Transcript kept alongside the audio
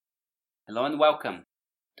Hello and welcome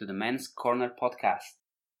to the Men's Corner podcast.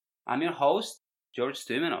 I'm your host, George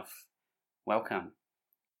Stoimenov. Welcome.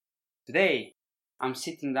 Today, I'm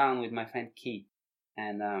sitting down with my friend Keith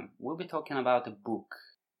and we'll be talking about a book.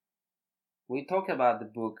 We'll talk about the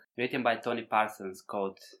book written by Tony Parsons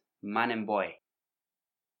called Man and Boy.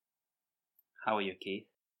 How are you, Keith?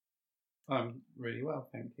 I'm really well,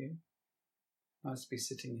 thank you. Nice to be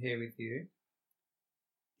sitting here with you.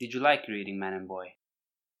 Did you like reading Man and Boy?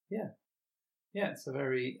 Yeah, it's a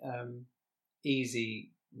very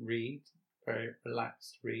easy read, very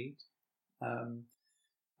relaxed read.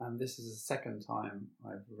 And this is the second time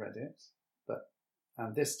I've read it,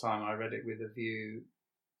 and this time I read it with a view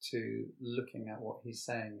to looking at what he's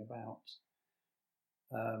saying about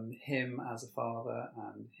him as a father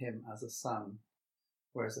and him as a son.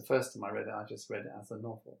 Whereas the first time I read it, I just read it as a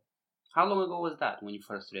novel. How long ago was that when you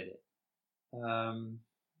first read it?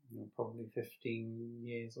 Probably 15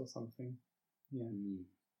 years or something. Yeah.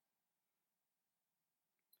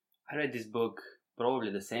 I read this book probably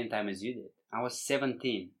the same time as you did. I was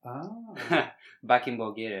 17. Back in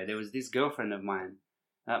Bulgaria. There was this girlfriend of mine,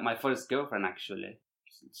 my first girlfriend actually,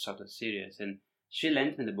 sort of serious, and she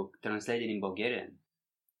lent me the book translated in Bulgarian.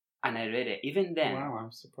 And I read it. Even then... Wow,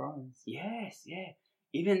 I'm surprised. Yes, yeah.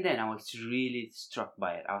 Even then I was really struck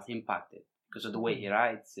by it. I was impacted because of the way he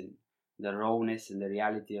writes and the rawness and the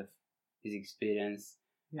reality of his experience.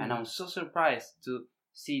 Yeah. And I was so surprised to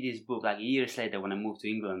see this book like years later when I moved to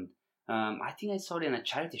England. I think I saw it in a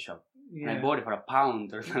charity shop. Yeah. And I bought it for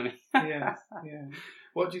 £1 or something. Yeah.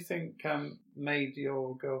 What do you think made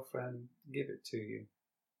your girlfriend give it to you?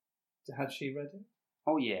 Had she read it?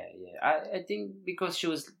 Oh, yeah. I think because she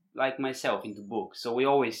was like myself into books. So we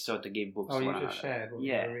always sort of gave books to one another. Oh, you just shared what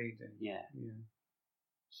you were reading. Yeah.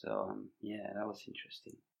 So, that was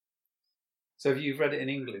interesting. So you've read it in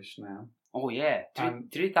English now? Oh, yeah.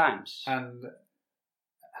 Three times. And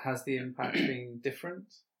has the impact been different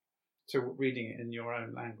to reading it in your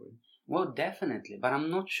own language? Well, definitely. But I'm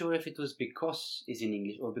not sure if it was because it's in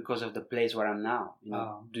English or because of the place where I'm now.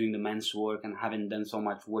 Doing the men's work and having done so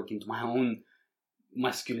much work into my own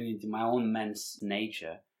masculinity, my own men's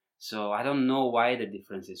nature. So I don't know why the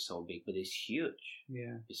difference is so big, but it's huge.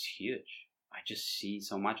 Yeah. It's huge. I just see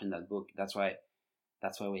so much in that book. That's why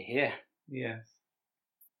we're here. Yes.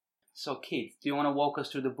 So, Keith, do you want to walk us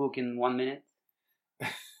through the book in 1 minute?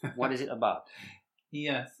 What is it about?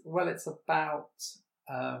 Yes. Well, it's about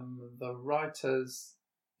the writer's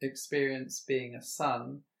experience being a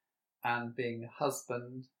son and being a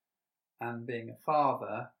husband and being a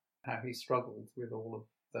father, how he struggled with all of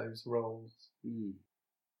those roles.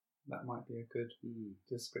 That might be a good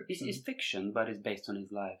description. It's fiction, but it's based on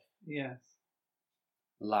his life. Yes.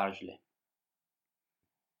 Largely.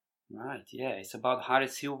 Right, yeah. It's about Harry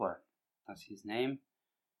Silver. That's his name.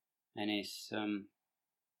 And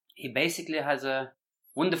he basically has a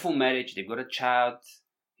wonderful marriage. They've got a child.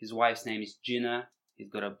 His wife's name is Gina. They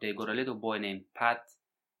got a little boy named Pat.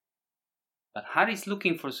 But Harry's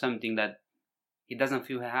looking for something that he doesn't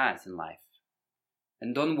feel he has in life.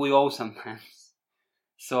 And don't we all sometimes?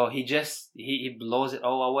 So he blows it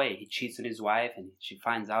all away. He cheats on his wife and she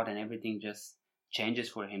finds out and everything just changes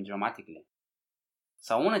for him dramatically.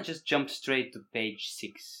 So I want to just jump straight to page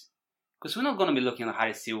 6. Because we're not going to be looking at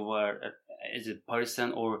Harry Silver as a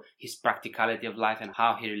person or his practicality of life and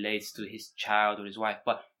how he relates to his child or his wife.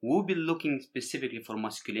 But we'll be looking specifically for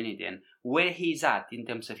masculinity and where he's at in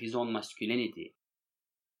terms of his own masculinity.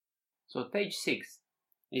 So page 6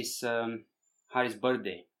 is Harry's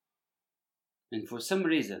birthday. And for some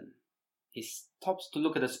reason, he stops to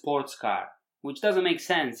look at a sports car, which doesn't make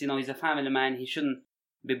sense. He's a family man. He shouldn't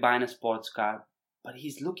be buying a sports car. But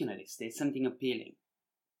he's looking at it. There's something appealing.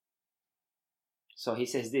 So he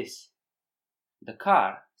says this. The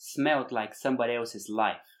car smelled like somebody else's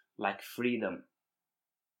life, like freedom.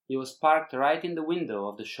 It was parked right in the window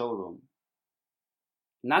of the showroom.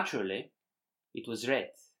 Naturally, it was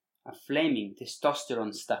red, a flaming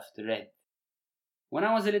testosterone-stuffed red. When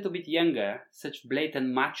I was a little bit younger, such blatant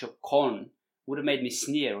macho corn would have made me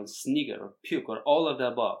sneer or snigger or puke or all of the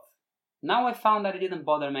above. Now I found that it didn't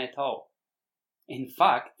bother me at all. In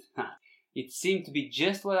fact, it seemed to be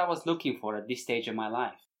just what I was looking for at this stage of my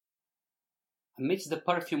life. Amidst the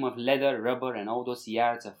perfume of leather, rubber, and all those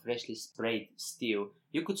yards of freshly sprayed steel,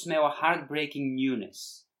 you could smell a heartbreaking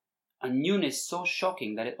newness. A newness so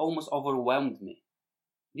shocking that it almost overwhelmed me.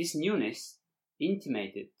 This newness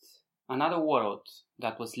intimated another world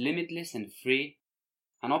that was limitless and free,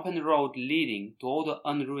 an open road leading to all the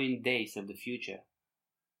unruined days of the future.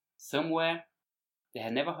 Somewhere, they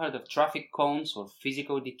had never heard of traffic cones or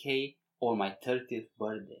physical decay or my 30th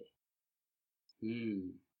birthday.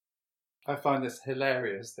 I find this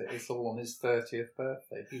hilarious that it's all on his 30th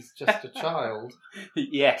birthday. He's just a child.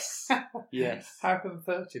 Yes. Yes. How can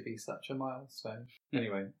 30 be such a milestone?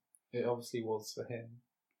 Anyway, it obviously was for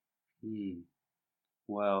him.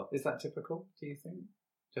 Well, is that typical, do you think?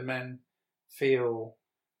 Do men feel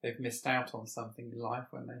they've missed out on something in life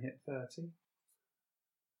when they hit 30?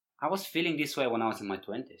 I was feeling this way when I was in my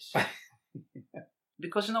 20s.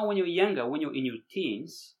 Because, when you're younger, when you're in your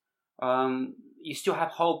teens, you still have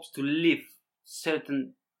hopes to live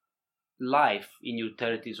certain life in your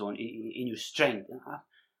 30s or in your strength.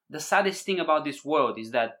 The saddest thing about this world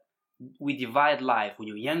is that we divide life. When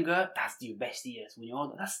you're younger, that's your best years. When you're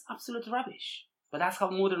older, that's absolute rubbish. But that's how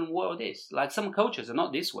modern world is. Like, some cultures are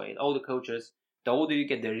not this way. Older cultures, the older you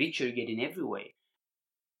get, the richer you get in every way.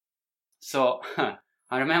 So,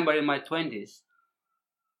 I remember in my 20s,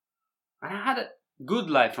 and I had a good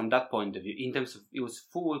life from that point of view, in terms of, it was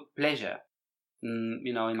full of pleasure, in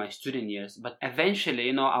my student years. But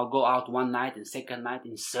eventually, I'll go out one night and second night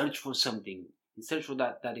in search for something, in search for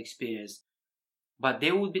that experience. But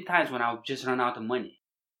there would be times when I would just run out of money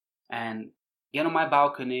and get on my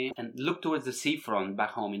balcony and look towards the seafront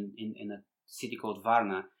back home in a city called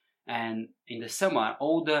Varna. And in the summer,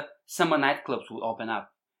 all the summer nightclubs would open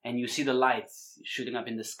up, and you see the lights shooting up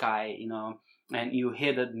in the sky, and you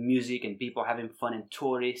hear the music and people having fun and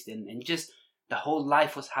tourists, and just the whole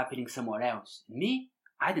life was happening somewhere else. Me,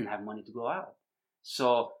 I didn't have money to go out.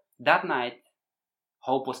 So that night,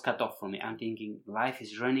 hope was cut off for me. I'm thinking, life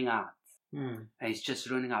is running out. And it's just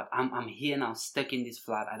running out. I'm here now, stuck in this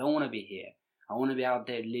flat. I don't want to be here. I want to be out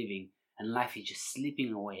there living, and life is just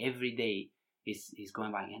slipping away. Every day is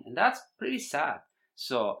going by, and that's pretty sad.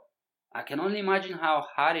 So I can only imagine how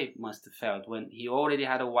Harry must have felt when he already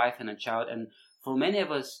had a wife and a child. And for many of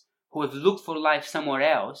us who have looked for life somewhere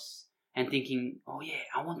else and thinking, oh yeah,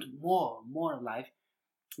 I want more of life,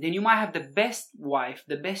 then you might have the best wife,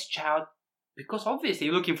 the best child, because obviously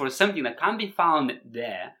you're looking for something that can't be found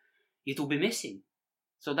there. It will be missing.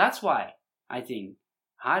 So that's why I think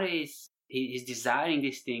Harry is desiring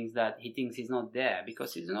these things that he thinks is not there,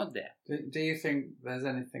 because it's not there. Do you think there's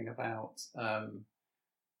anything about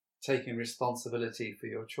taking responsibility for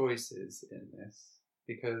your choices in this?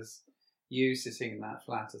 Because you sitting in that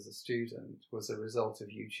flat as a student was a result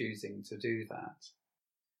of you choosing to do that.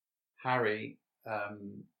 Harry,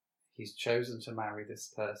 he's chosen to marry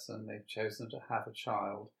this person, they've chosen to have a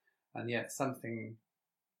child, and yet something,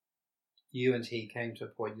 you and he came to a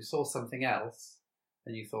point, you saw something else,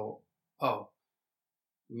 and you thought, oh,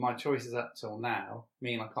 my choices up till now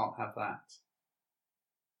mean I can't have that.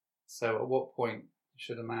 So at what point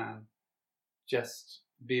should a man just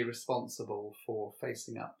be responsible for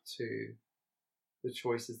facing up to the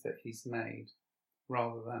choices that he's made,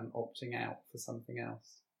 rather than opting out for something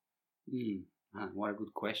else? What a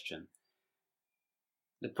good question.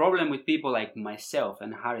 The problem with people like myself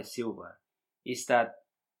and Harry Silver is that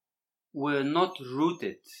we're not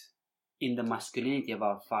rooted in the masculinity of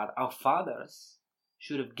our father. Our fathers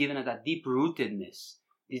should have given us that deep rootedness,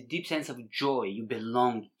 this deep sense of joy. You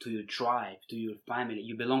belong to your tribe, to your family.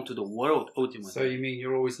 You belong to the world, ultimately. So you mean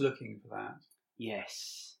you're always looking for that?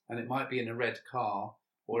 Yes. And it might be in a red car,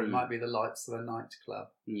 or it might be the lights of a nightclub.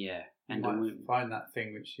 Yeah. And you might find that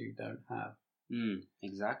thing which you don't have.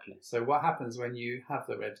 Exactly. So what happens when you have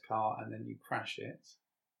the red car and then you crash it?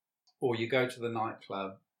 Or you go to the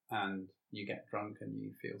nightclub and you get drunk and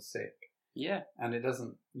you feel sick. Yeah. And it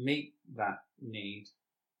doesn't meet that need.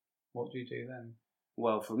 What do you do then?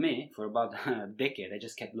 Well, for me, for about a decade, I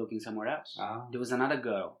just kept looking somewhere else. There was another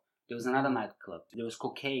girl. There was another nightclub. There was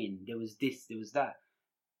cocaine. There was this. There was that.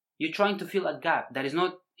 You're trying to fill a gap that is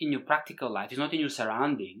not in your practical life. It's not in your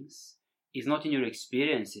surroundings. It's not in your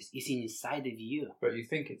experiences. It's inside of you. But you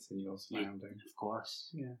think it's in your surroundings. Of course.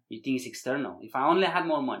 Yeah. You think it's external. If I only had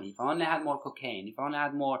more money, if I only had more cocaine, if I only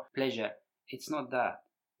had more pleasure, it's not that.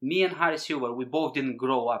 Me and Harry Silver, we both didn't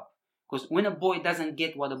grow up. Because when a boy doesn't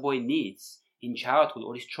get what a boy needs in childhood,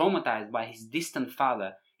 or is traumatized by his distant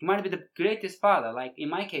father, he might be the greatest father. Like in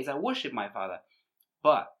my case, I worship my father.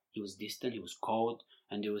 But he was distant, he was cold,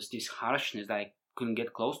 and there was this harshness that I couldn't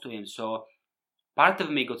get close to him. So part of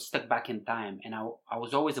me got stuck back in time, and I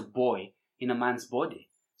was always a boy in a man's body.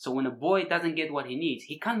 So when a boy doesn't get what he needs,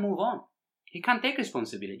 he can't move on. He can't take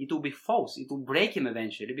responsibility. It will be false. It will break him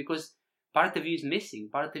eventually, because part of you is missing.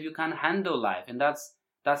 Part of you can't handle life. And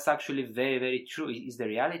that's actually very, very true. It's the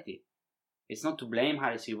reality. It's not to blame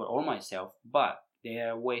Harry Silver or myself, but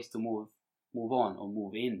there are ways to move on or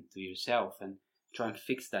move in to yourself and try and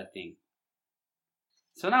fix that thing.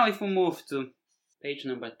 So now if we move to page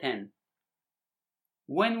number 10.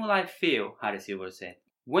 When will I feel, Harry Silver said,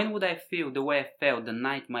 When would I feel the way I felt the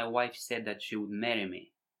night my wife said that she would marry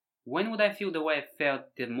me? When would I feel the way I felt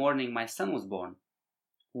the morning my son was born?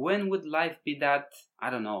 When would life be that, I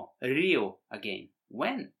don't know, real again?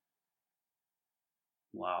 When?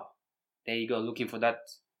 Wow. There you go, looking for that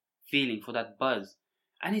feeling, for that buzz.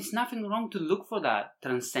 And it's nothing wrong to look for that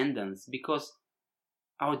transcendence, because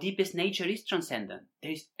our deepest nature is transcendent.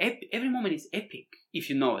 Every moment is epic, if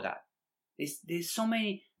you know that. There's so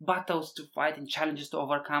many battles to fight and challenges to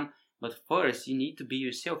overcome, but first you need to be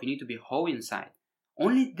yourself, you need to be whole inside.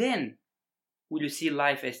 Only then will you see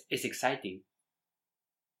life as exciting.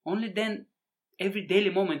 Only then every daily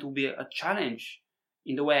moment will be a challenge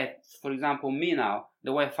in the way, for example, me now,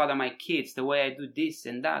 the way I father my kids, the way I do this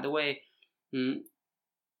and that, the way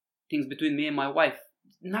things between me and my wife.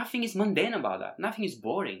 Nothing is mundane about that. Nothing is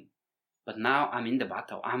boring. But now I'm in the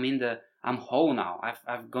battle. I'm whole now.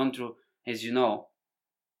 I've gone through, as you know,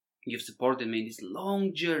 you've supported me in this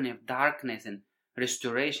long journey of darkness and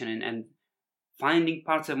restoration and finding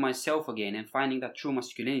parts of myself again and finding that true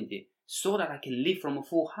masculinity so that I can live from a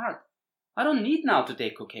full heart. I don't need now to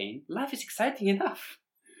take cocaine. Life is exciting enough.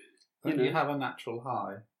 You have a natural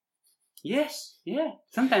high. Yes, yeah.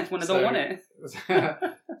 Sometimes when I don't want it.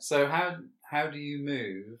 So how do you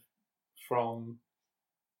move from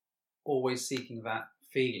always seeking that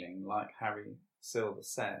feeling, like Harry Silver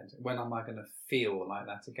said? When am I going to feel like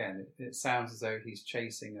that again? It sounds as though he's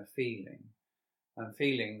chasing a feeling, and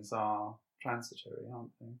feelings are transitory,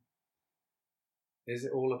 aren't they? Is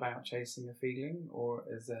it all about chasing a feeling, or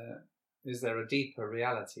is there a deeper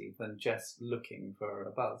reality than just looking for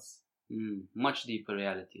a buzz? Much deeper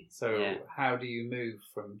reality. So how do you move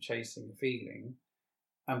from chasing a feeling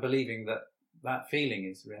and believing that that feeling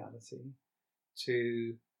is reality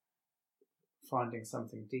to finding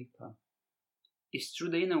something deeper? It's through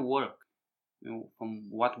the inner work. From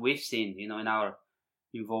what we've seen, in our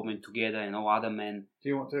involvement together and all other men. Do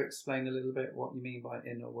you want to explain a little bit what you mean by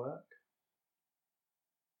inner work?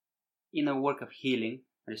 Inner work of healing,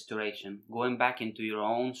 restoration, going back into your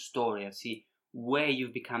own story and see where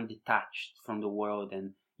you've become detached from the world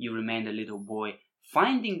and you remain a little boy,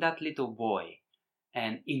 finding that little boy,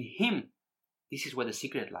 and in him, this is where the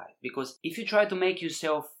secret lies. Because if you try to make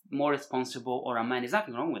yourself more responsible or a man, there's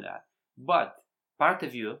nothing wrong with that. But part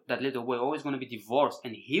of you, that little boy, always going to be divorced,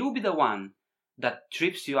 and he will be the one that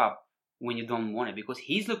trips you up when you don't want it, because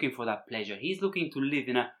he's looking for that pleasure. He's looking to live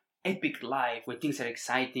in an epic life where things are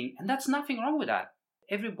exciting, and that's nothing wrong with that.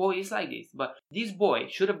 Every boy is like this, but this boy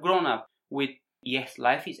should have grown up with, yes,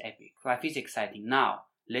 life is epic, life is exciting. Now,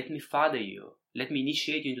 let me father you. Let me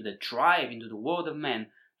initiate you into the tribe, into the world of men,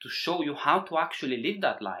 to show you how to actually live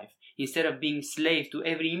that life, instead of being slave to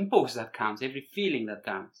every impulse that comes, every feeling that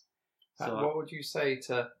comes. So, what would you say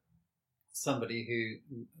to somebody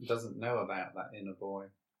who doesn't know about that inner boy?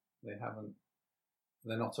 They're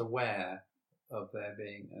not aware of there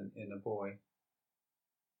being an inner boy.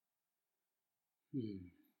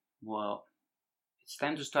 Well, it's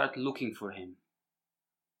time to start looking for him.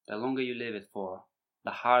 The longer you leave it for,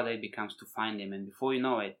 the harder it becomes to find him, and before you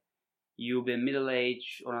know it, you'll be a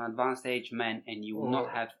middle-aged or an advanced age man, and you will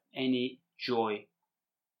not have any joy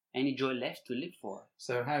left to live for.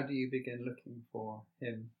 So how do you begin looking for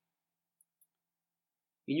him?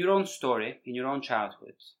 In your own story, in your own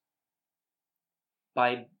childhood,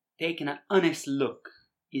 by taking an honest look,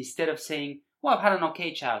 instead of saying, well, I've had an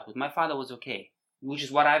okay childhood, my father was okay, which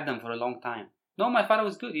is what I've done for a long time. No, my father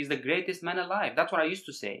was good, he's the greatest man alive. That's what I used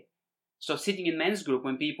to say. So sitting in men's group,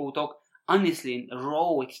 when people talk honestly in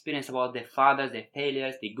raw experience about their fathers, their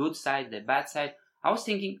failures, their good side, their bad side, I was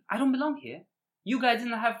thinking, I don't belong here. You guys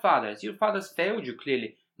didn't have fathers. Your fathers failed you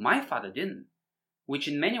clearly. My father didn't. Which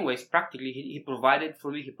in many ways, practically, he provided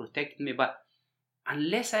for me, he protected me. But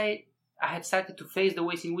unless I had started to face the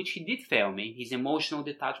ways in which he did fail me, his emotional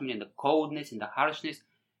detachment and the coldness and the harshness,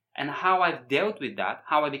 and how I've dealt with that,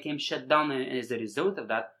 how I became shut down as a result of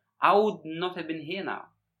that, I would not have been here now.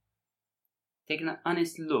 Taking an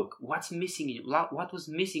honest look, what's missing in you? What was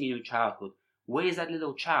missing in your childhood? Where is that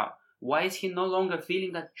little child? Why is he no longer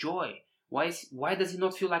feeling that joy? Why does he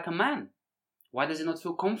not feel like a man? Why does he not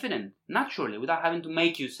feel confident, naturally, without having to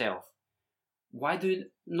make yourself? Why do you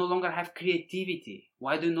no longer have creativity?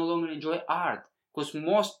 Why do you no longer enjoy art? Because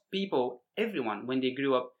most people, everyone, when they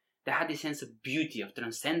grew up, they had this sense of beauty, of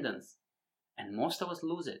transcendence. And most of us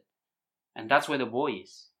lose it. And that's where the boy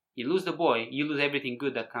is. You lose the boy, you lose everything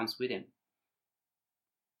good that comes with him.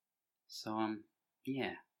 So,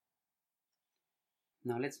 yeah.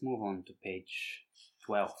 Now let's move on to page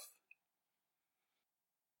 12.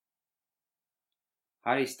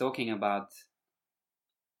 Harry is talking about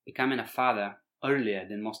becoming a father earlier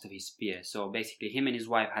than most of his peers. So basically, him and his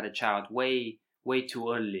wife had a child way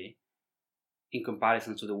too early in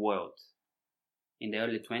comparison to the world, in the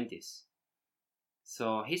early 20s.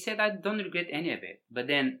 So he said, I don't regret any of it. But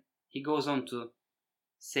then he goes on to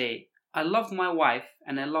say, I loved my wife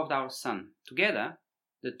and I loved our son. Together,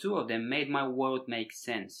 the two of them made my world make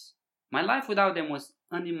sense. My life without them was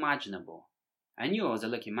unimaginable. I knew I was a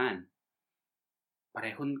lucky man, but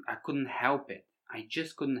I couldn't help it. I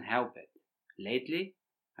just couldn't help it. Lately,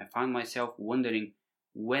 I found myself wondering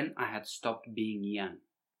when I had stopped being young.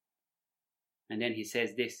 And then he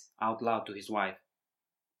says this out loud to his wife.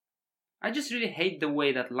 I just really hate the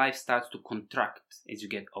way that life starts to contract as you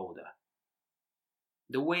get older.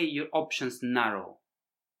 The way your options narrow.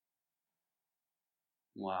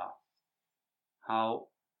 Wow. How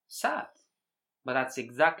sad. But that's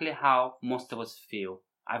exactly how most of us feel.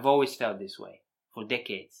 I've always felt this way for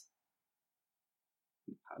decades.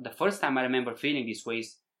 The first time I remember feeling this way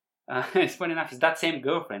is, it's funny enough, it's that same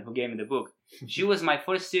girlfriend who gave me the book. She was my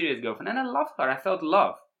first serious girlfriend and I loved her. I felt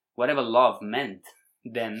love. Whatever love meant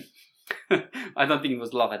then. I don't think it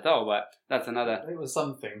was love at all, but that's another... It was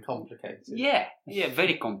something complicated. Yeah,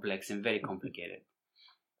 very complex and very complicated.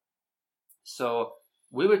 So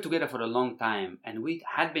we were together for a long time and we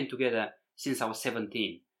had been together since I was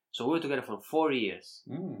 17. So we were together for 4 years,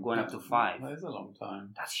 going up to 5. That is a long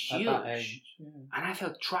time. That's huge. At that age, yeah. And I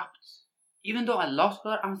felt trapped. Even though I loved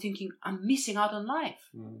her, I'm thinking, I'm missing out on life.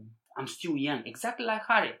 I'm still young, exactly like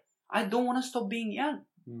Harry. I don't want to stop being young.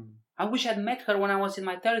 I wish I'd met her when I was in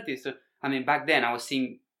my 30s. So, I mean, back then I was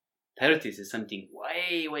seeing 30s as something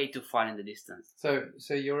way too far in the distance.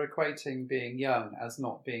 So you're equating being young as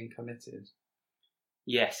not being committed?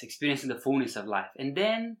 Yes, experiencing the fullness of life. And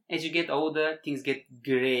then, as you get older, things get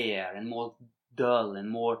grayer and more dull and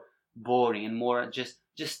more boring and more just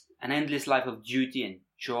an endless life of duty and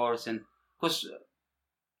chores. And because,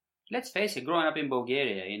 let's face it, growing up in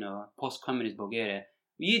Bulgaria, post-communist Bulgaria,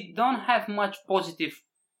 you don't have much positive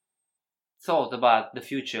thought about the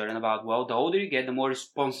future and about, well, the older you get, the more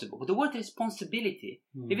responsible. But the word responsibility,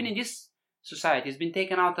 even in this society, has been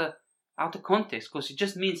taken out of context because it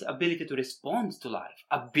just means ability to respond to life.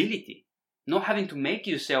 Ability. Not having to make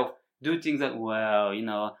yourself do things that,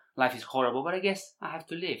 well, life is horrible, but I guess I have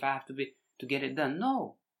to live. I have to get it done.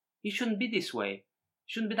 No. It shouldn't be this way. It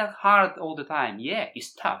shouldn't be that hard all the time. Yeah,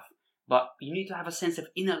 it's tough. But you need to have a sense of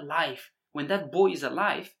inner life. When that boy is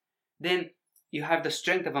alive, then you have the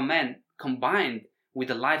strength of a man combined with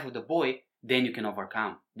the life of the boy, then you can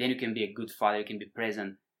overcome. Then you can be a good father, you can be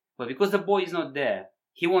present. But because the boy is not there,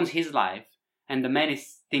 he wants his life, and the man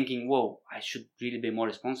is thinking, whoa, I should really be more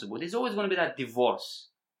responsible. There's always going to be that divorce.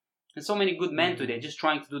 And so many good men today just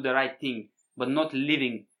trying to do the right thing, but not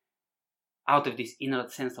living out of this inner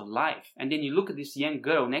sense of life. And then you look at this young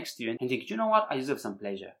girl next to you and think, you know what, I deserve some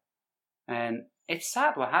pleasure. And it's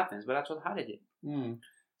sad what happens, but that's what Harry did.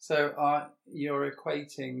 So you're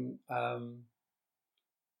equating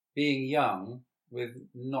being young with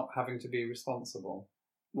not having to be responsible.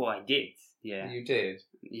 Well, I did. Yeah. You did?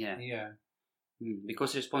 Yeah. Yeah.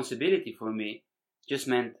 Because responsibility for me just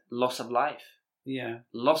meant loss of life. Yeah.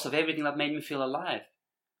 Loss of everything that made me feel alive.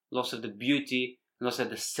 Loss of the beauty, loss of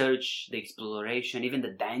the search, the exploration, even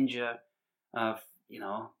the danger of,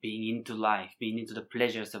 being into life, being into the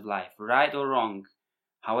pleasures of life, right or wrong.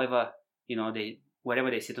 However, wherever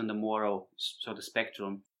they sit on the moral sort of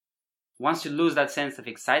spectrum. Once you lose that sense of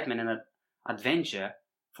excitement and adventure,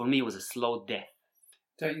 for me it was a slow death.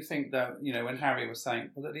 Don't you think that, when Harry was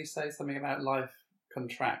saying, did he say something about life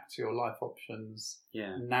contract, your life options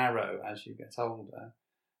narrow as you get older?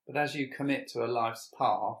 But as you commit to a life's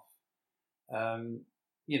path,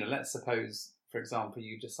 let's suppose, for example,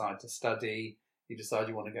 you decide to study, you decide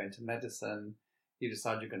you want to go into medicine, you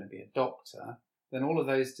decide you're going to be a doctor, then all of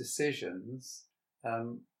those decisions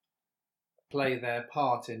play their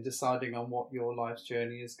part in deciding on what your life's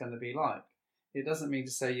journey is going to be like. It doesn't mean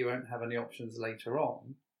to say you won't have any options later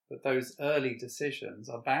on, but those early decisions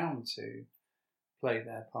are bound to play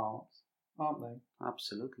their part, aren't they?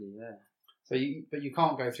 Absolutely, yeah. But you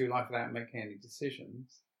can't go through life without making any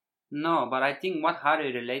decisions. No, but I think what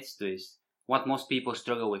Harry relates to is what most people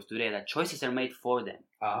struggle with today, that choices are made for them.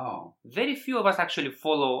 Oh. Very few of us actually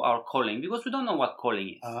follow our calling because we don't know what calling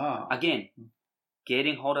is. Oh. Again,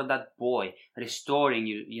 getting hold of that boy,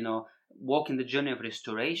 restoring walking the journey of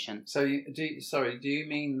restoration. So, do you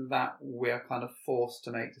mean that we're kind of forced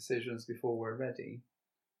to make decisions before we're ready?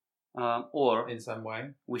 Or in some way,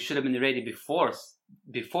 we should have been ready before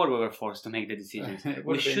we were forced to make the decisions.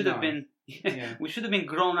 We should have been. We should have been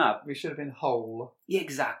grown up. We should have been whole. Yeah,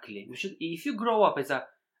 exactly. We should. If you grow up as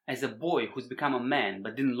as a boy who's become a man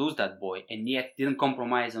but didn't lose that boy, and yet didn't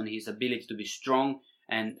compromise on his ability to be strong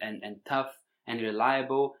and tough and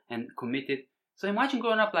reliable and committed. So imagine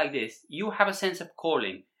growing up like this. You have a sense of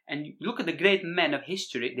calling, and you look at the great men of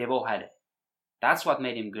history, they've all had it. That's what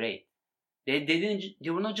made him great. They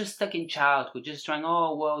were not just stuck in childhood, just trying,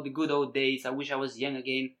 oh, well, the good old days, I wish I was young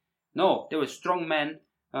again. No, they were strong men,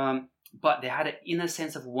 but they had an inner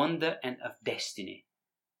sense of wonder and of destiny.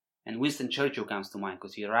 And Winston Churchill comes to mind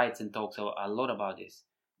because he writes and talks a lot about this.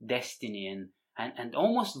 Destiny and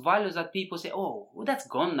almost values that people say, oh, well, that's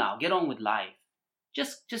gone now, get on with life.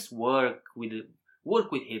 Just work with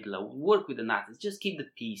Hitler, work with the Nazis, just keep the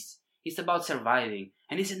peace. It's about surviving.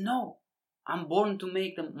 And he said, no, I'm born to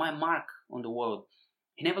make my mark on the world.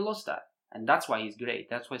 He never lost that. And that's why he's great.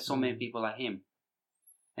 That's why so many people are him.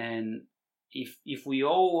 And if we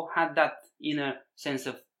all had that inner sense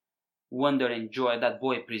of wonder and joy that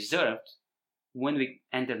boy preserved when we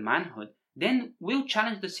entered manhood, then we'll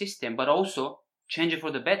challenge the system, but also change it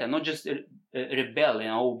for the better, not just rebel and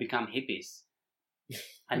all become hippies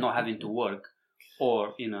and not having to work.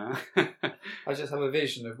 Or, I just have a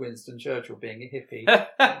vision of Winston Churchill being a hippie.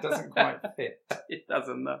 It doesn't quite fit. It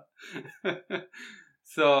doesn't, no.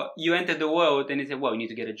 So you enter the world and you say, well, you need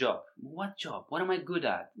to get a job. What job? What am I good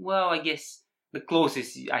at? Well, I guess the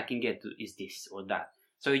closest I can get to is this or that.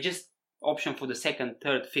 So you just option for the second,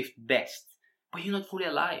 third, fifth best. But you're not fully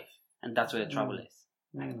alive. And that's where the trouble is,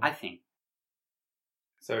 I think.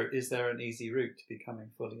 So is there an easy route to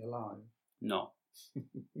becoming fully alive? No.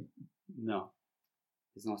 No.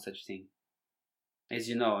 There's no such thing. As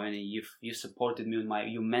you know, you supported me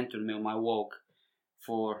you mentored me on my walk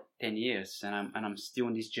for 10 years, and I'm still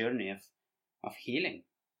on this journey of healing,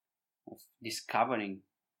 of discovering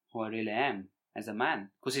who I really am as a man.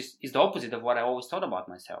 Because it's the opposite of what I always thought about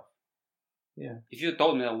myself. Yeah. If you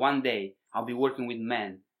told me that one day I'll be working with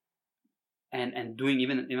men and doing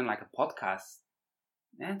even like a podcast,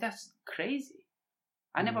 man, that's crazy.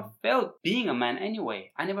 I never felt being a man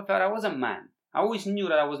anyway. I never felt I was a man. I always knew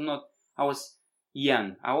that I was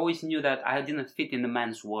young. I always knew that I didn't fit in the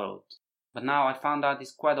man's world. But now I found out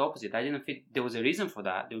it's quite the opposite. I didn't fit. There was a reason for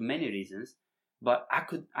that. There were many reasons. But I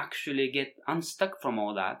could actually get unstuck from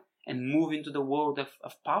all that and move into the world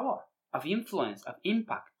of power, of influence, of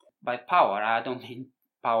impact. By power, I don't mean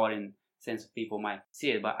power in the sense of people might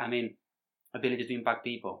see it, but I mean ability to impact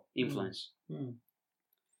people, influence.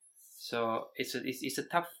 So it's a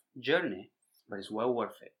tough journey, but it's well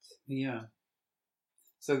worth it. Yeah.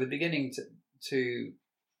 So the beginning to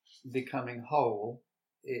becoming whole,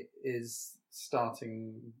 it is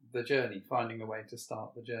starting the journey, finding a way to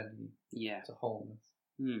start the journey to wholeness.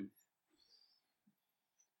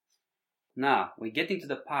 Now, we're getting to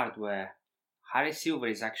the part where Harry Silver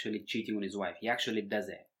is actually cheating on his wife. He actually does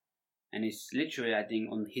it. And it's literally, I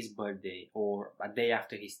think, on his birthday or a day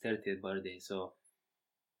after his 30th birthday. So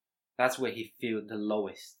that's where he feels the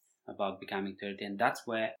lowest about becoming 30. And that's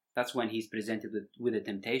when he's presented with the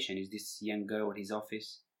temptation. Is this young girl at his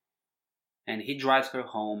office. And he drives her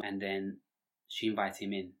home, and then she invites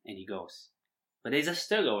him in, and he goes. But there's a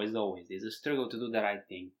struggle, as always. There's a struggle to do the right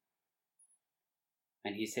thing.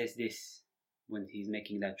 And he says this when he's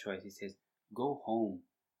making that choice. He says, "Go home,"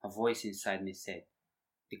 a voice inside me said.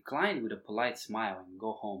 "Decline with a polite smile and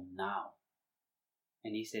go home now."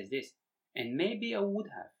 And he says this, "And maybe I would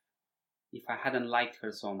have if I hadn't liked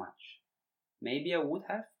her so much. Maybe I would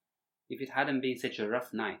have if it hadn't been such a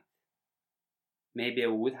rough night. Maybe I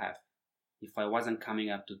would have if I wasn't coming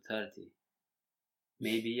up to 30.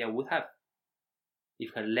 Maybe I would have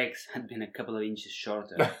if her legs had been a couple of inches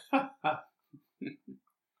shorter."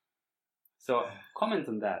 So, comment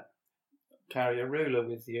on that. Carry a ruler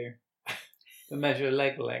with you to measure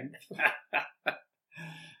leg length.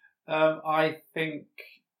 I think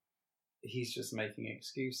he's just making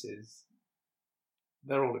excuses.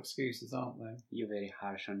 They're all excuses, aren't they? You're very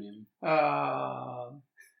harsh on him.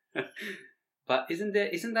 But isn't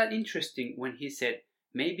that interesting when he said,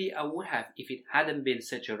 "Maybe I would have if it hadn't been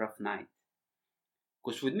such a rough night"?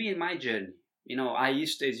 Because with me in my journey, I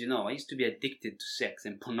used to be addicted to sex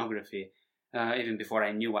and pornography, even before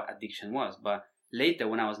I knew what addiction was. But later,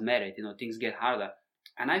 when I was married, things get harder.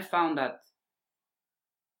 And I found that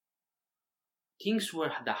things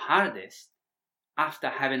were the hardest after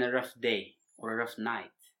having a rough day or a rough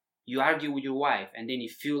night. You argue with your wife, and then you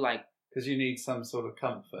feel like... Because you need some sort of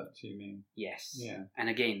comfort, you mean? Yes. Yeah. And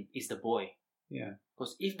again, it's the boy. Yeah.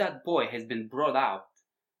 Because if that boy has been brought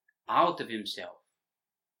out of himself,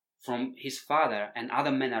 from his father and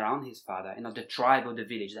other men around his father, the tribe of the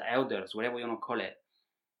village, the elders, whatever you want to call it,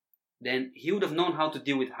 then he would have known how to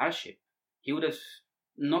deal with hardship. He would have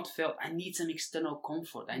not felt, I need some external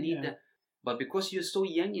comfort. I need but because you're so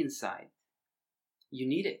young inside, you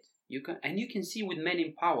need it. You can see with men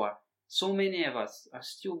in power, so many of us are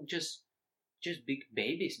still just big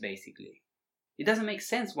babies, basically. It doesn't make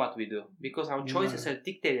sense what we do because our choices are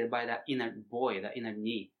dictated by that inner boy, that inner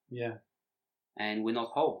need. Yeah. And we're not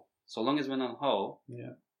whole. So long as we're not whole,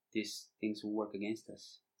 yeah, these things will work against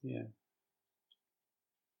us. Yeah.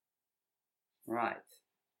 Right.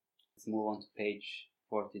 Let's move on to page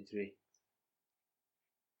 43.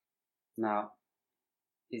 Now,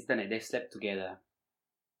 he's done it. They slept together.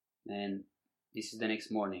 And this is the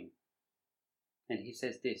next morning. And he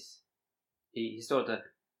says this. He sort of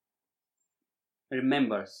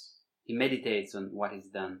remembers. He meditates on what he's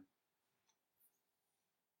done.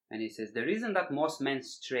 And he says, the reason that most men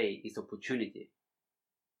stray is opportunity.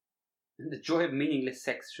 And the joy of meaningless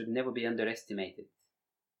sex should never be underestimated.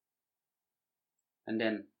 And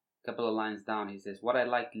then, a couple of lines down, he says, what I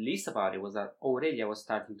liked least about it was that already I was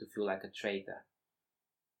starting to feel like a traitor.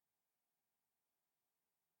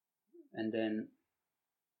 And then,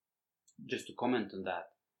 just to comment on that,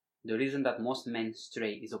 the reason that most men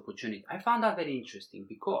stray is opportunity. I found that very interesting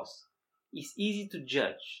because it's easy to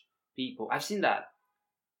judge people. I've seen that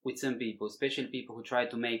with some people, especially people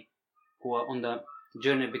who are on the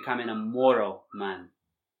journey of becoming a moral man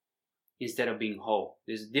instead of being whole.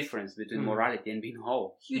 There's a difference between morality and being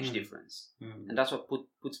whole. Huge difference. And that's what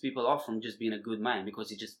puts people off from just being a good man,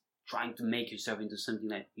 because you're just trying to make yourself into something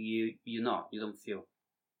that you don't feel.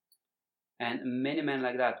 And many men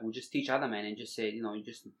like that will just teach other men and just say, you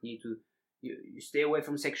just need to, you stay away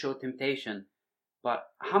from sexual temptation. But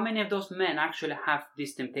how many of those men actually have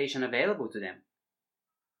this temptation available to them?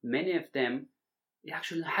 Many of them, it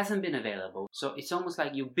actually hasn't been available. So it's almost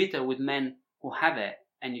like you're bitter with men who have it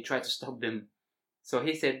and you try to stop them. So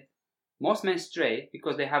he said, most men stray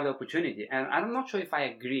because they have the opportunity. And I'm not sure if I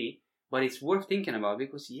agree, but it's worth thinking about,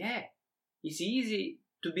 because it's easy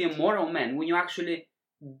to be a moral man when you actually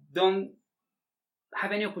don't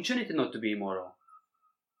have any opportunity not to be immoral.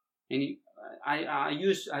 And I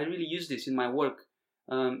really use this in my work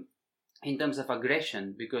in terms of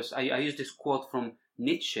aggression, because I use this quote from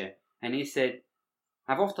Nietzsche, and he said,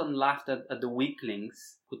 I've often laughed at the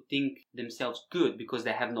weaklings who think themselves good because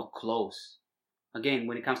they have no clothes. Again,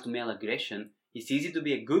 when it comes to male aggression, it's easy to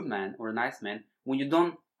be a good man or a nice man when you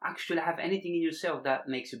don't actually have anything in yourself that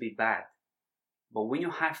makes you be bad. But when you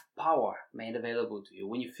have power made available to you,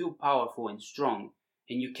 when you feel powerful and strong,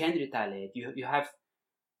 and you can retaliate, you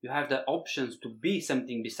have the options to be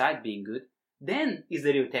something besides being good, then is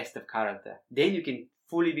the real test of character. Then you can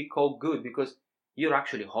fully be called good, because you're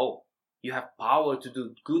actually whole. You have power to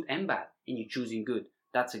do good and bad, and you're choosing good.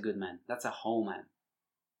 That's a good man. That's a whole man.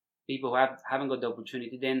 People who haven't got the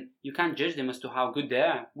opportunity, then you can't judge them as to how good they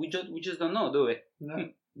are. We just don't know, do we? No,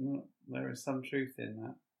 there is some truth in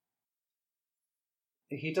that.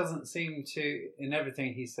 He doesn't seem to, in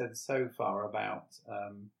everything he said so far about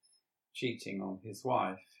cheating on his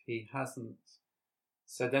wife, he hasn't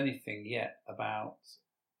said anything yet about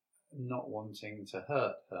not wanting to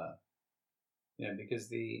hurt her. Because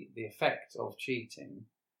the effect of cheating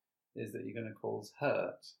is that you're going to cause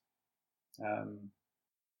hurt.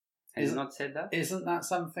 Has he not said that? Isn't that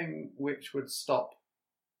something which would stop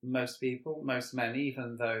most people, most men,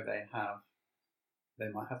 even though they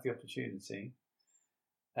might have the opportunity?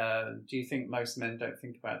 Do you think most men don't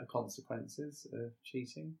think about the consequences of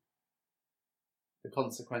cheating? The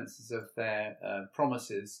consequences of their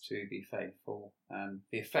promises to be faithful, and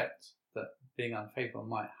the effect that being unfaithful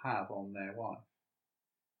might have on their wife?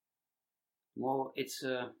 Well, it's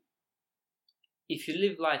if you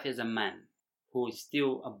live life as a man who is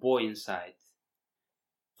still a boy inside,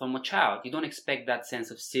 from a child, you don't expect that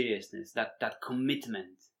sense of seriousness, that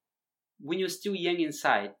commitment. When you're still young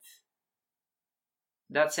inside,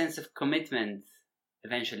 that sense of commitment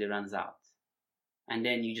eventually runs out. And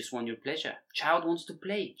then you just want your pleasure. Child wants to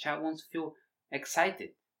play. Child wants to feel excited.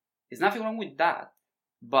 There's nothing wrong with that.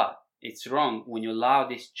 But it's wrong when you allow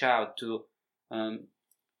this child to,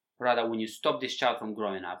 when you stop this child from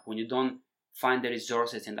growing up, when you don't find the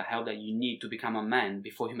resources and the help that you need to become a man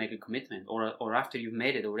before you make a commitment, or after you've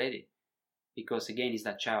made it already. Because again, it's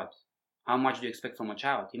that child. How much do you expect from a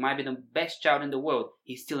child? He might be the best child in the world.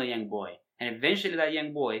 He's still a young boy. And eventually that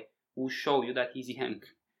young boy will show you that he's young.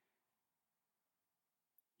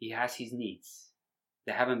 He has his needs.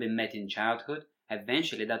 They haven't been met in childhood.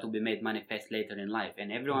 Eventually that will be made manifest later in life.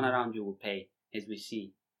 And everyone around you will pay, as we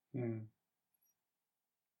see.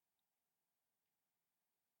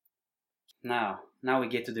 Now we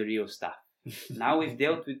get to the real stuff. Now we've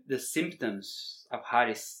dealt with the symptoms of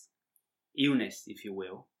Harry's illness, if you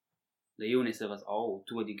will. the illness was all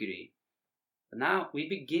to a degree. But now we're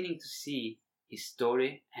beginning to see his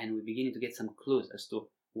story, and we're beginning to get some clues as to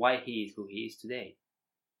why he is who he is today.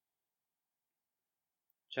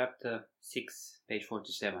 Chapter 6, page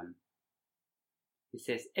 47. It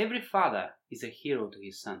says, every father is a hero to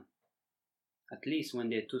his son, at least when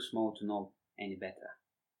they're too small to know any better.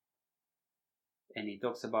 And he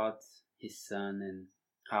talks about his son and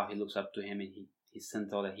how he looks up to him, and his son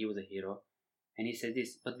thought that he was a hero. And he said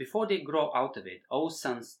this, but before they grow out of it, all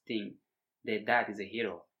sons think their dad is a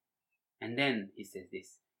hero. And then he says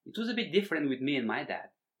this, it was a bit different with me and my dad,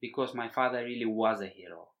 because my father really was a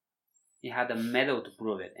hero. He had a medal to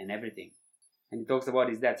prove it and everything. And he talks about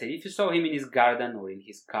his dad. Said if you saw him in his garden or in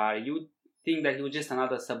his car, you would think that he was just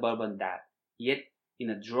another suburban dad. Yet,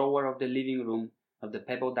 in a drawer of the living room of the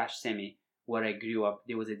Pebble Dash Semi, where I grew up,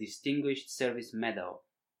 there was a Distinguished Service Medal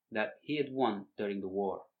that he had won during the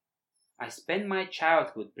war. I spent my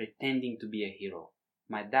childhood pretending to be a hero.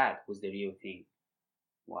 My dad was the real thing.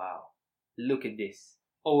 Wow. Look at this.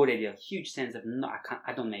 Already a huge sense of, no,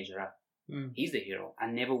 I don't measure up. He's the hero. I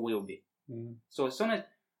never will be. So as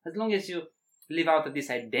long as you live out of this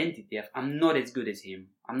identity of I'm not as good as him,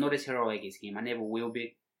 I'm not as heroic as him, I never will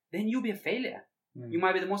be, then you'll be a failure. You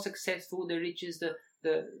might be the most successful, the richest,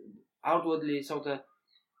 the outwardly sort of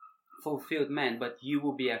fulfilled man, but you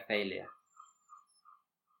will be a failure.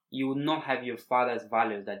 You will not have your father's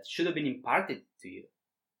values that should have been imparted to you.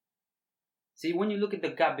 See, when you look at the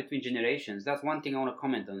gap between generations, that's one thing I want to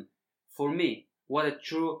comment on. For me, what a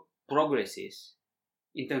true progress is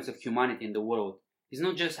in terms of humanity in the world is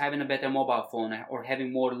not just having a better mobile phone or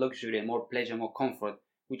having more luxury and more pleasure, more comfort,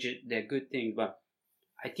 which they're good things, but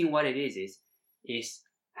I think what it is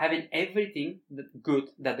having everything good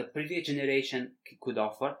that the previous generation could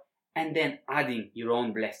offer, and then adding your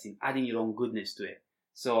own blessing, adding your own goodness to it.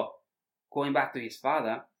 So, going back to his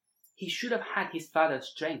father, he should have had his father's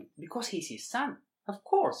strength because he's his son. Of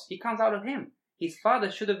course, he comes out of him. His father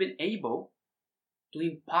should have been able to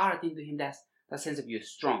impart into him that sense of you're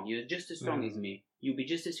strong. You're just as strong as me. You'll be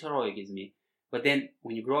just as heroic as me. But then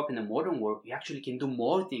when you grow up in the modern world, you actually can do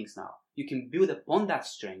more things now. You can build upon that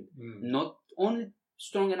strength. Not only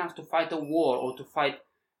strong enough to fight a war or to fight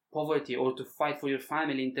poverty or to fight for your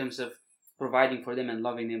family in terms of providing for them and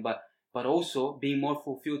loving them, but also being more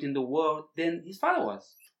fulfilled in the world than his father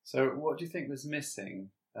was. So what do you think was missing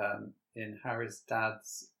in Harry's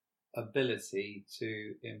dad's ability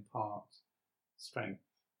to impart strength?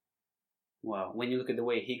 Well, when you look at the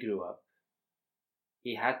way he grew up,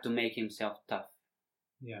 he had to make himself tough.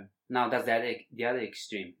 Yeah. Now that's the other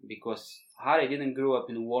extreme, because Harry didn't grow up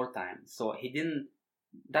in wartime, so he didn't.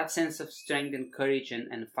 That sense of strength and courage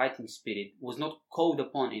and fighting spirit was not called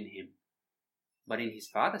upon in him. But in his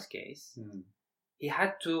father's case, he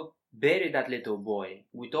had to bury that little boy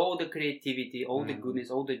with all the creativity, all the goodness,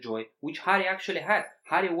 all the joy, which Harry actually had.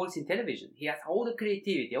 Harry works in television. He has all the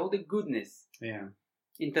creativity, all the goodness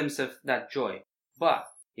in terms of that joy. But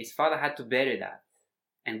his father had to bury that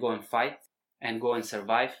and go and fight and go and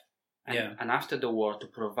survive. And after the war, to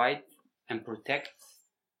provide and protect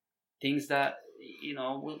things that,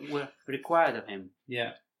 were required of him.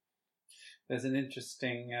 Yeah. There's an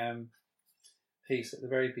interesting piece at the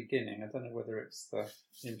very beginning. I don't know whether it's the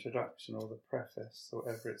introduction or the preface or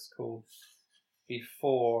whatever it's called,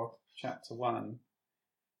 before chapter 1,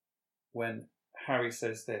 when Harry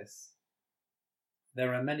says this: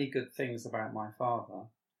 there are many good things about my father,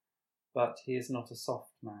 but he is not a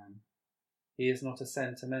soft man. He is not a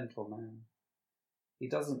sentimental man. He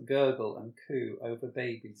doesn't gurgle and coo over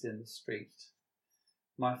babies in the street.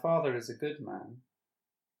 My father is a good man,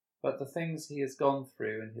 but the things he has gone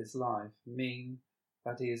through in his life mean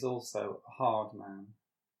that he is also a hard man.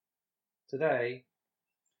 Today,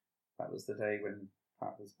 that was the day when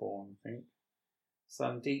Pat was born, I think,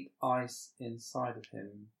 some deep ice inside of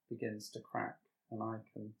him begins to crack, and I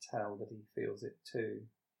can tell that he feels it too.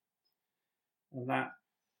 And that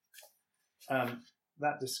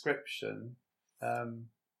description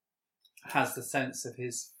has the sense of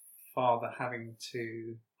his father having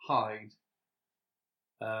to hide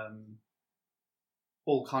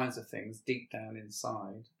all kinds of things deep down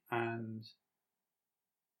inside, and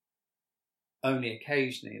only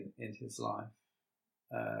occasionally in his life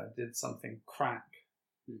did something crack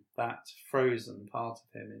that frozen part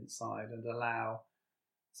of him inside and allow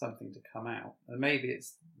something to come out. And maybe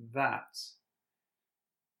it's that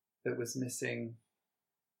was missing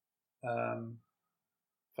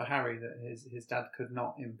for Harry, that his dad could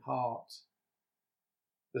not impart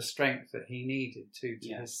the strength that he needed to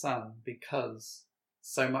his son, because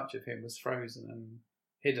so much of him was frozen and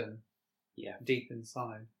hidden deep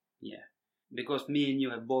inside. Yeah. because me and you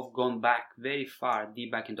have both gone back very far,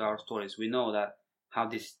 deep back into our stories, we know that how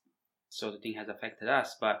this sort of thing has affected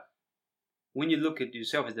us. But when you look at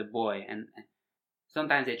yourself as a boy, and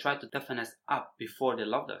sometimes they try to toughen us up before they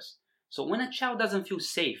loved us. So when a child doesn't feel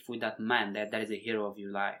safe with that man that is a hero of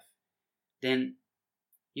your life, then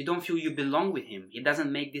you don't feel you belong with him. He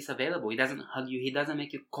doesn't make this available. He doesn't hug you. He doesn't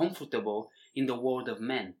make you comfortable in the world of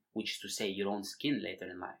men, which is to say your own skin later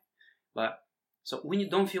in life. But so when you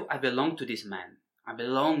don't feel I belong to this man, I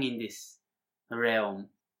belong in this realm,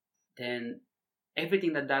 then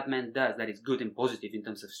everything that man does that is good and positive in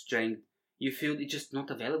terms of strength, you feel it's just not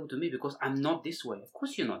available to me because I'm not this way. Of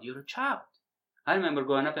course you're not. You're a child. I remember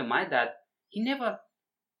growing up and my dad, he never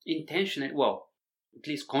intentionally, well, at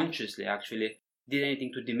least consciously actually, did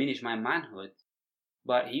anything to diminish my manhood.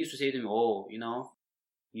 But he used to say to me, oh,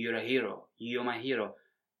 you're a hero. You're my hero.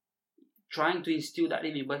 Trying to instill that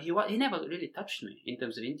in me, but he never really touched me in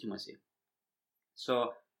terms of intimacy.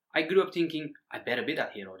 So I grew up thinking, I better be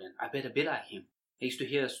that hero then. I better be like him. I used to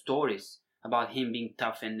hear stories about him being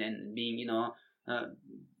tough and being,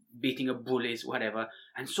 beating up bullies, whatever.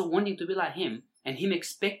 And so wanting to be like him and him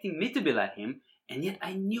expecting me to be like him. And yet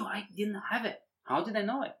I knew I didn't have it. How did I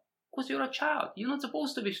know it? Because you're a child. You're not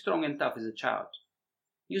supposed to be strong and tough as a child.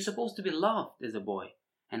 You're supposed to be loved as a boy.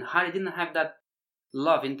 And Harry didn't have that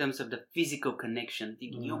love in terms of the physical connection,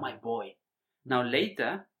 thinking, you're my boy. Now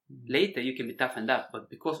later you can be toughened up, but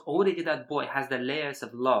because already that boy has the layers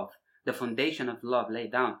of love, the foundation of love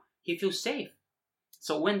laid down, he feels safe.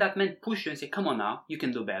 So when that man pushes you and says, come on now, you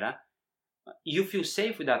can do better, you feel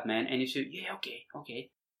safe with that man and you say, yeah, okay.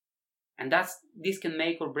 And this can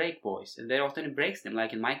make or break boys. And very often it breaks them,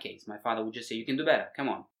 like in my case. My father would just say, you can do better, come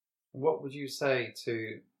on. What would you say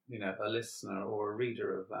to, a listener or a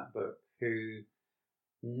reader of that book who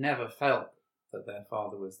never felt that their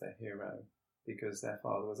father was their hero because their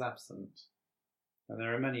father was absent? And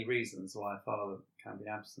there are many reasons why a father can be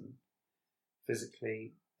absent.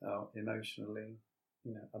 Physically, emotionally,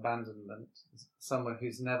 abandonment. Someone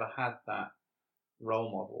who's never had that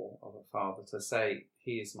role model of a father to say,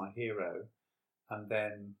 he is my hero, and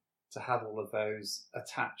then to have all of those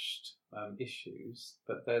attached issues.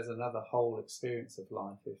 But there's another whole experience of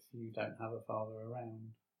life if you don't have a father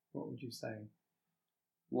around. What would you say?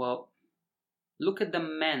 Well, look at the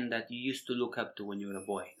men that you used to look up to when you were a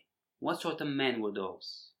boy. What sort of men were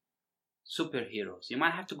those? Superheroes. You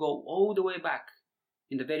might have to go all the way back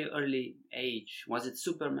in the very early age. Was it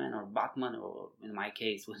Superman or Batman, or in my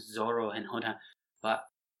case was Zorro and all that? But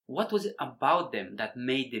what was it about them that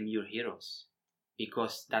made them your heroes?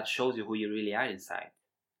 Because that shows you who you really are inside.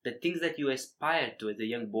 The things that you aspire to as a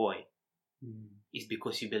young boy is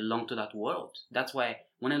because you belong to that world. That's why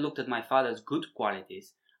when I looked at my father's good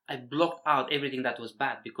qualities, I blocked out everything that was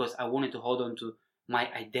bad because I wanted to hold on to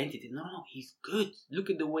my identity. No, he's good. Look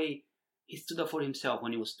at the way he stood up for himself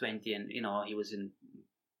when he was 20 and, he was in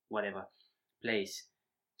whatever place.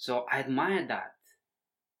 So I admire that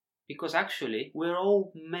because actually we're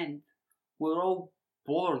all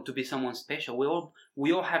born to be someone special.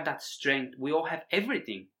 We all have that strength. We all have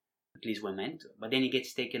everything. At least we're meant to. But then it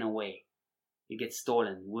gets taken away. It gets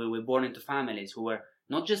stolen. We're born into families who were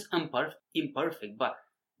not just imperfect, but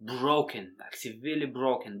broken, like severely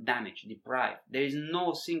broken, damaged, deprived. There is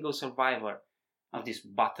no single survivor of this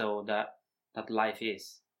battle that life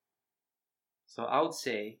is. So I would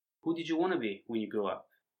say, who did you want to be when you grow up?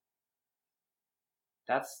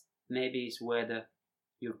 That's maybe is where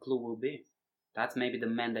your clue will be. That's maybe the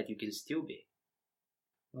man that you can still be.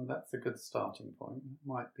 Well, that's a good starting point. It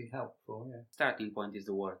might be helpful, yeah. Starting point is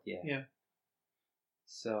the word, yeah. Yeah.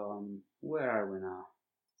 So, where are we now?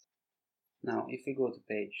 Now, if we go to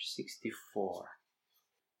page 64,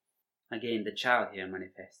 again, the child here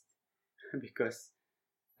manifests. Because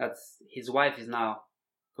his wife is now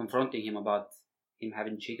confronting him about him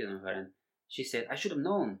having cheated on her. And she said, I should have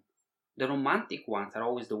known. The romantic ones are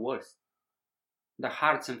always the worst. The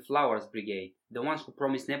Hearts and Flowers Brigade, the ones who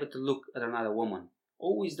promise never to look at another woman,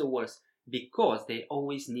 always the worst, because they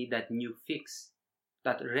always need that new fix,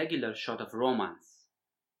 that regular shot of romance.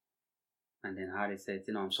 And then Harry said,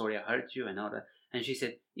 I'm sorry I hurt you and all that. And she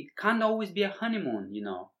said, it can't always be a honeymoon,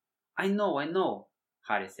 I know,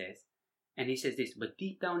 Harry says. And he says this, but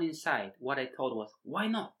deep down inside, what I thought was, why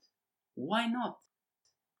not? Why not?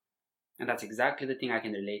 And that's exactly the thing I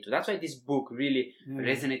can relate to. That's why this book really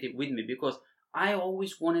resonated with me, because I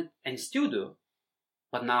always wanted, and still do,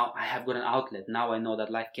 but now I have got an outlet. Now I know that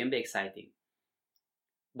life can be exciting.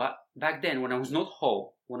 But back then, when I was not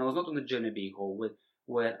whole, when I was not on the journey of being whole,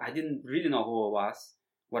 where I didn't really know who I was,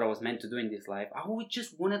 what I was meant to do in this life, I always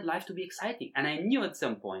just wanted life to be exciting. And I knew at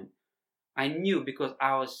some point, because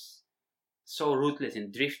I was so ruthless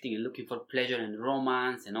and drifting and looking for pleasure and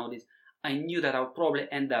romance and all this, I knew that I would probably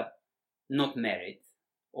end up not married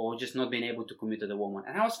or just not being able to commit to the woman.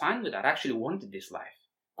 And I was fine with that. I actually wanted this life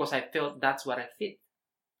because I felt that's what I fit.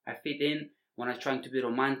 I fit in when I was trying to be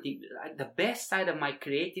romantic. Like the best side of my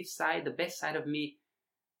creative side, the best side of me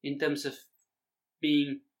in terms of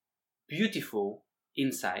being beautiful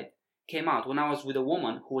inside came out when I was with a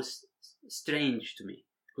woman who was strange to me,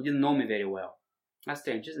 who didn't know me very well. That's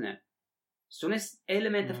strange, isn't it? As soon as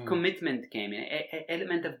element of commitment came in,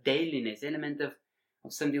 element of dailiness, element of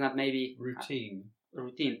something that maybe routine,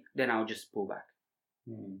 then I'll just pull back.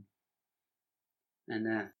 And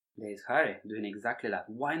there's Harry doing exactly that.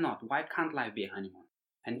 Why not? Why can't life be a honeymoon?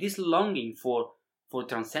 And this longing for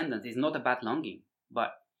transcendence is not a bad longing,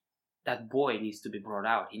 but that boy needs to be brought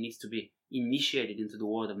out. He needs to be initiated into the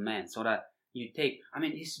world of man, so that you take. I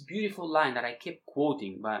mean, this beautiful line that I kept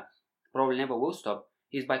quoting, but probably never will stop,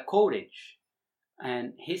 is by Coleridge.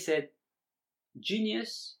 And he said,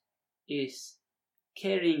 genius is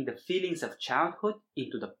carrying the feelings of childhood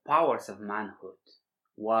into the powers of manhood.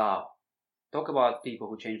 Wow. Talk about people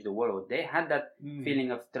who changed the world. They had that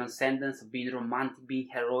feeling of transcendence, of being romantic, being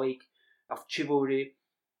heroic, of chivalry.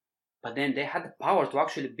 But then they had the power to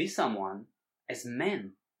actually be someone as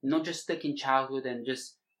men, not just stuck in childhood and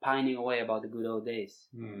just pining away about the good old days.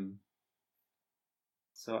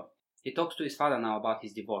 So he talks to his father now about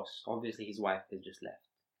his divorce. Obviously, his wife has just left.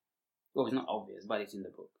 Well, it's not obvious, but it's in the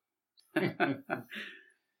book.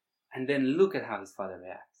 And then look at how his father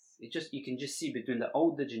reacts. You can just see between the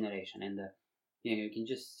older generation and you can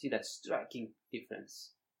just see that striking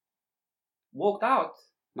difference. Walked out,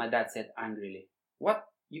 my dad said angrily. What?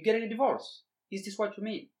 You getting a divorce? Is this what you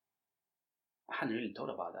mean? I hadn't really thought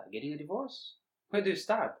about that. Getting a divorce? Where do you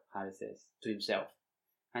start? Harry says to himself.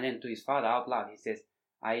 And then to his father out loud, he says,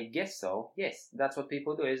 I guess so. Yes, that's what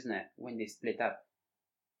people do, isn't it? When they split up.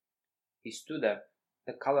 He stood up,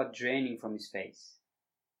 the color draining from his face.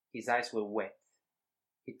 His eyes were wet.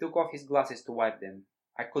 He took off his glasses to wipe them.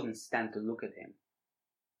 I couldn't stand to look at him.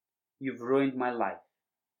 You've ruined my life,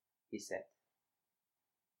 he said.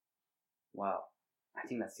 Wow, I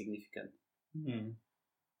think that's significant.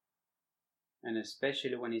 And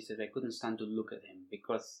especially when he says, I couldn't stand to look at him,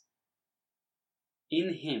 because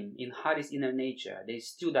in him, in Harry's inner nature, there's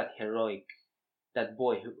still that heroic, that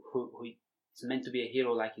boy who is meant to be a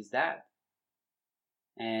hero like his dad.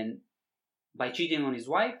 And by cheating on his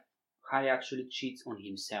wife, Harry actually cheats on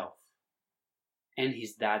himself and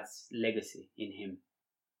his dad's legacy in him.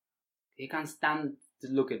 He can't stand to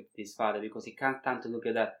look at his father because he can't stand to look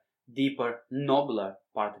at that deeper, nobler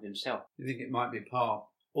part of himself. You think it might be in part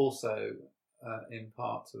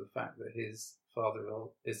to the fact that his father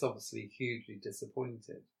is obviously hugely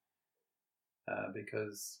disappointed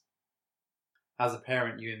because as a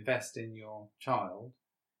parent you invest in your child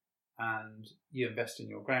and you invest in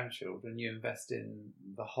your grandchildren, you invest in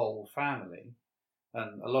the whole family,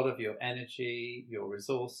 and a lot of your energy, your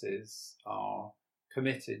resources are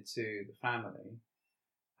committed to the family,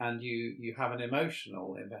 and you have an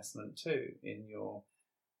emotional investment too in your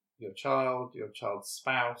child, your child's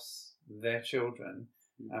spouse, their children,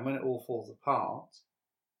 and when it all falls apart,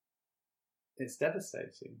 it's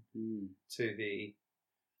devastating to the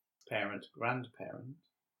parent, grandparent.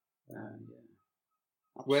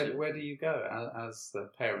 Where do you go as the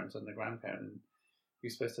parent and the grandparent?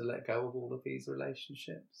 You're supposed to let go of all of these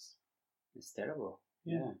relationships. It's terrible.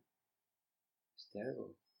 Yeah. It's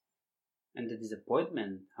terrible. And the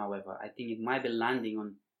disappointment, however, I think it might be landing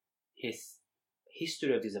on his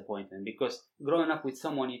history of disappointment, because growing up with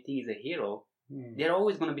someone you think is a hero, they're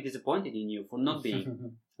always going to be disappointed in you for not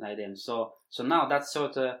being like them. So now that's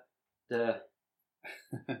sort of the...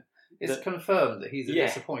 It's confirmed that he's a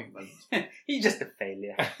disappointment. He's just a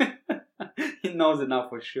failure. He knows it now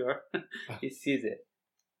for sure. He sees it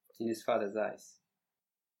in his father's eyes.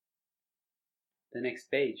 The next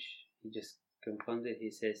page, he just confirms it. He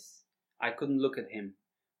says, I couldn't look at him.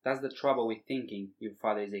 That's the trouble with thinking your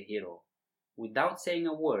father is a hero. Without saying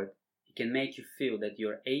a word, he can make you feel that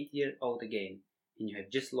you're 8-year-old again and you have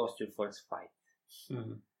just lost your first fight.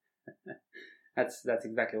 That's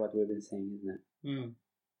exactly what we've been saying, isn't it?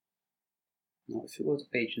 Now, if you go to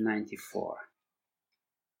page 94,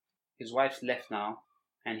 his wife's left now,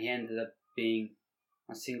 and he ended up being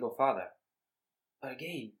a single father. But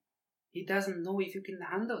again, he doesn't know if you can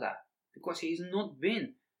handle that, because he's not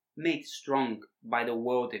been made strong by the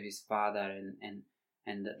word of his father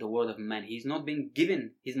and the word of man. He's not been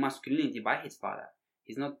given his masculinity by his father.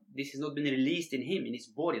 This has not been released in him, in his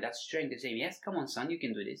body, that strength to say, yes, come on, son, you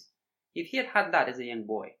can do this. If he had had that as a young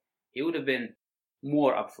boy, he would have been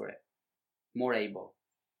more up for it. More able.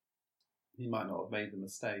 He might not have made the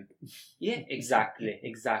mistake. Yeah, exactly.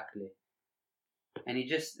 And he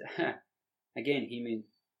just, again,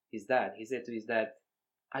 his dad, he said to his dad,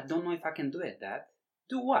 I don't know if I can do it, Dad.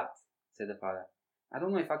 Do what? Said the father. I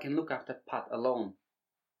don't know if I can look after Pat alone.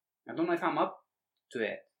 I don't know if I'm up to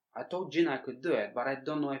it. I told Gina I could do it, but I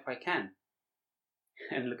don't know if I can.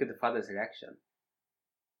 And look at the father's reaction.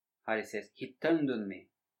 Harry says, he turned on me,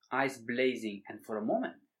 eyes blazing, and for a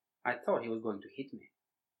moment, I thought he was going to hit me.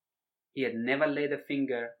 He had never laid a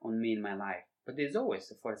finger on me in my life, but there's always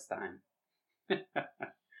the first time.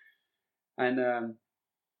 And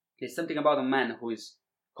there's something about a man who is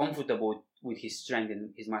comfortable with his strength and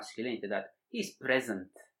his masculinity, that he's present.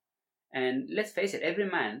 And let's face it, every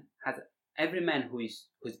man who's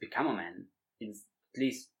become a man, is at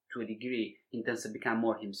least to a degree, in terms of become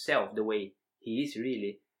more himself, the way he is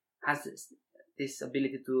really, has this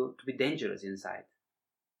ability to be dangerous inside.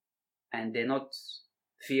 And they're not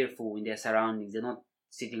fearful in their surroundings. They're not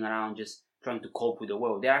sitting around just trying to cope with the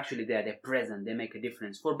world. They're actually there. They're present. They make a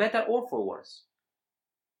difference, for better or for worse.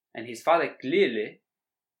 And his father clearly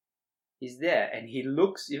is there. And he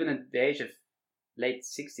looks, even at the age of late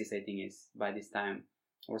 60s, I think is by this time,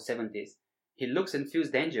 or 70s, he looks and feels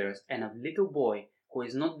dangerous. And a little boy who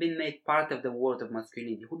has not been made part of the world of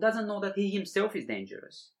masculinity, who doesn't know that he himself is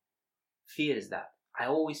dangerous, fears that. I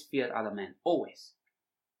always fear other men. Always.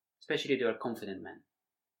 Especially if they are confident men.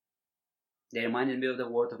 They reminded me of the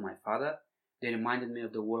world of my father. They reminded me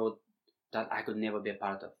of the world that I could never be a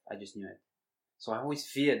part of. I just knew it. So I always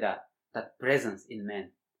fear that presence in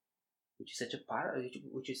men, which is such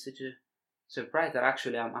a surprise that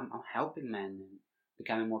actually I'm helping men and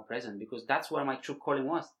becoming more present, because that's where my true calling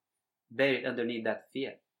was, buried underneath that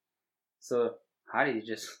fear. So Harry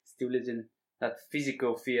just still lives in that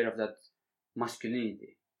physical fear of that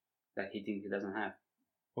masculinity that he thinks he doesn't have.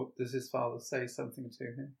 What does his father say something to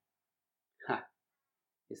him?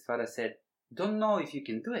 His father said, don't know if you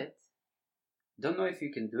can do it. Don't know if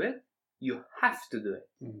you can do it. You have to do it.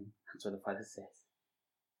 Mm-hmm. That's what the father says.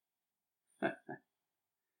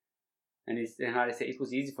 And Harry said it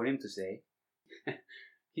was easy for him to say.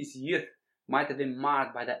 His youth might have been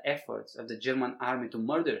marred by the efforts of the German army to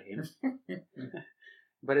murder him.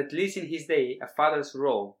 But at least in his day, a father's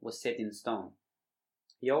role was set in stone.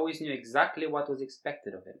 He always knew exactly what was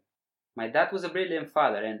expected of him. My dad was a brilliant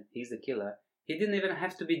father, and he's the killer. He didn't even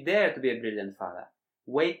have to be there to be a brilliant father.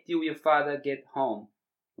 Wait till your father get home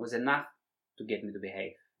was enough to get me to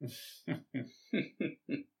behave.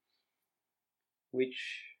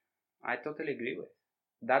 Which I totally agree with.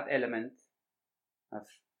 That element of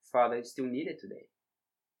father is still needed today.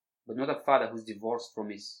 But not a father who's divorced from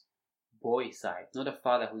his boy side. Not a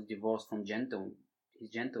father who's divorced from his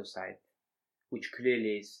gentle side. Which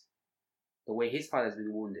clearly is the way his father's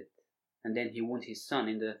been wounded. And then he wounds his son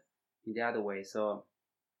in the other way. So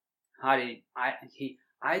Harry, he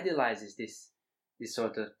idealizes this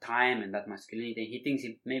sort of time and that masculinity. He thinks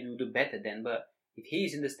he maybe will do better then. But if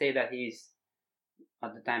he's in the state that he is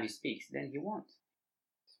at the time he speaks, then he won't.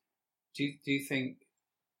 Do you think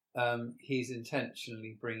he's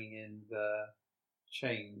intentionally bringing in the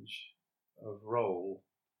change of role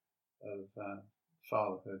of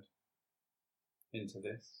fatherhood into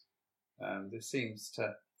this? This seems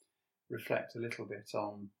to reflect a little bit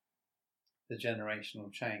on the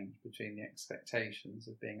generational change between the expectations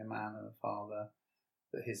of being a man and a father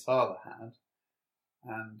that his father had,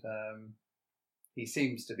 and he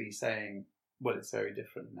seems to be saying, well, it's very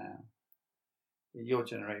different now. In your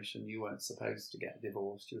generation, you weren't supposed to get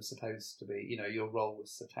divorced. You were supposed to be, your role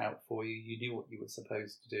was set out for you. You knew what you were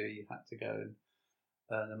supposed to do. You had to go and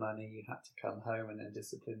earn the money. You had to come home and then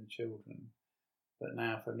discipline the children. But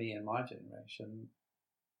now for me and my generation,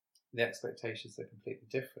 the expectations are completely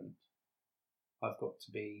different. I've got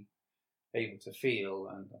to be able to feel,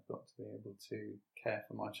 and I've got to be able to care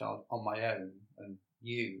for my child on my own. And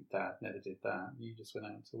you, Dad, never did that. You just went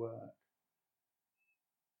out to work.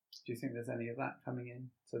 Do you think there's any of that coming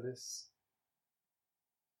into this?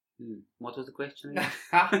 What was the question again?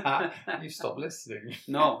 You stopped listening.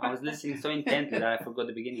 No, I was listening so intently that I forgot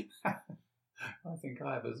the beginning. I think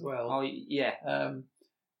I have as well. Oh, yeah.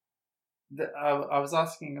 I was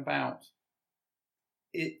asking about,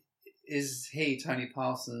 is Tony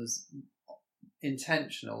Parsons,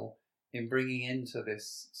 intentional in bringing into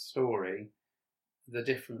this story the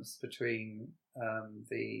difference between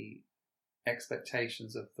the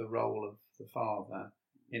expectations of the role of the father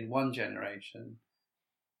in one generation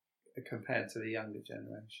compared to the younger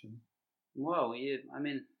generation? Well, yeah,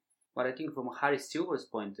 what I think from Harry Silver's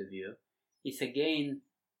point of view is again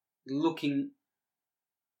looking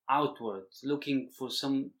outwards, looking for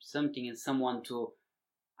something and someone to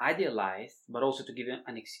idealized, but also to give him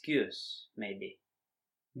an excuse, maybe.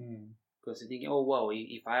 Because they're thinking, oh, wow,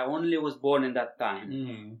 if I only was born in that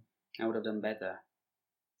time, I would have done better.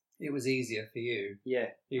 It was easier for you. Yeah.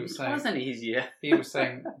 It wasn't easier. He was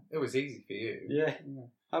saying it was easy for you. Yeah.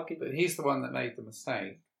 Okay. But he's the one that made the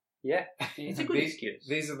mistake. Yeah. It's a good excuse.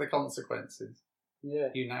 These are the consequences. Yeah.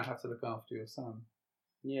 You now have to look after your son.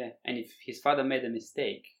 Yeah. And if his father made a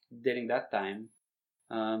mistake during that time,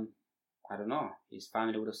 I don't know, his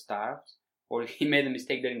family would have starved. Or if he made a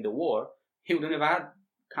mistake during the war, he would have never had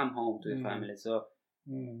come home to his family. So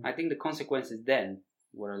I think the consequences then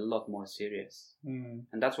were a lot more serious. And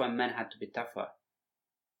that's why men had to be tougher.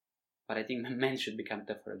 But I think men should become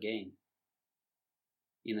tougher again.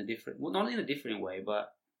 In a different, well, not in a different way,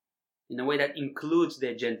 but in a way that includes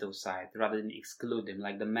their gentle side rather than exclude them,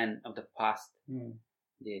 like the men of the past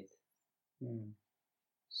did.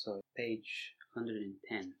 So, page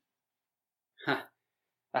 110.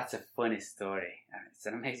 That's a funny story. It's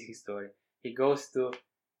an amazing story. He goes to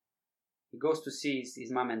see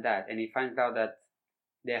his mom and dad, and he finds out that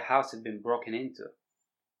their house has been broken into.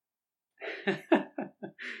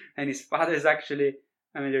 And his father is actually,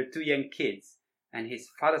 they're two young kids, and his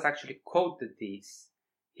father's actually caught the thieves.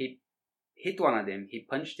 He hit one of them, he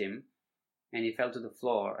punched him, and he fell to the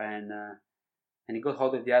floor, and he got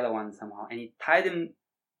hold of the other one somehow, and he tied him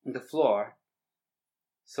on the floor.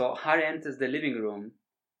 So Harry enters the living room,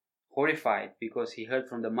 horrified, because he heard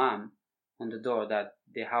from the mom on the door that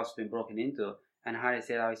the house had been broken into, and Harry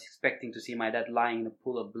said, I was expecting to see my dad lying in a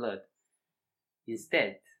pool of blood.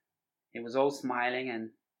 Instead, he was all smiling, and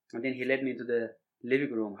then he led me to the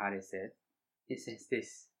living room, Harry said. He says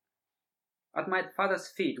this: at my father's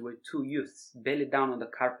feet were two youths, belly down on the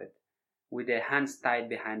carpet, with their hands tied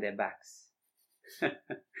behind their backs.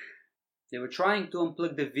 They were trying to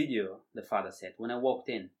unplug the video, the father said, when I walked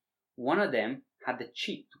in. One of them had the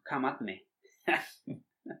cheek to come at me.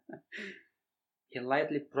 He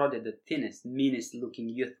lightly prodded the thinnest, meanest looking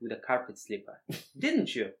youth with a carpet slipper.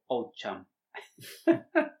 Didn't you, old chum?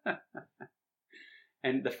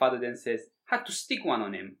 And the father then says, had to stick one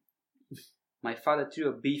on him. My father threw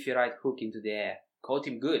a beefy right hook into the air. Caught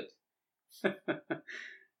him good.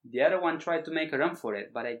 The other one tried to make a run for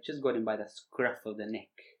it, but I just got him by the scruff of the neck.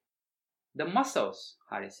 The muscles,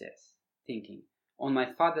 Harry says, thinking, on my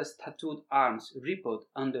father's tattooed arms rippled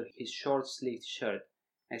under his short-sleeved shirt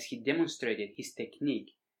as he demonstrated his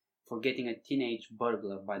technique for getting a teenage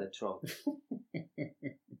burglar by the throat.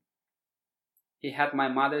 He had my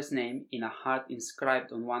mother's name in a heart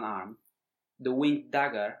inscribed on one arm, the winged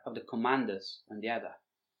dagger of the Commanders on the other.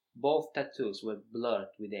 Both tattoos were blurred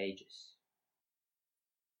with ages.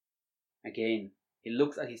 Again, he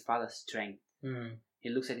looks at his father's strength. He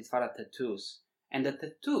looks at his father's tattoos. And the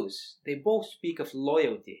tattoos, they both speak of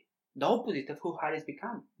loyalty, the opposite of who Harry's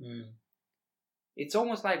become. It's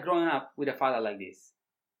almost like growing up with a father like this.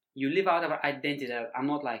 You live out of an identity that I'm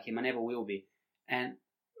not like him, I never will be. And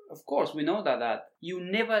of course, we know that you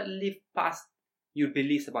never live past your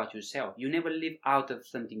beliefs about yourself. You never live out of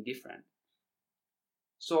something different.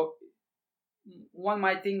 So one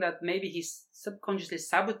might think that maybe he's subconsciously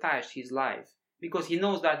sabotaged his life because he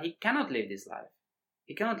knows that he cannot live this life.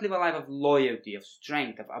 He cannot live a life of loyalty, of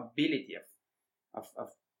strength, of ability, of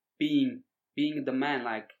being the man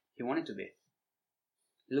like he wanted to be.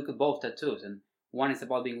 Look at both tattoos, and one is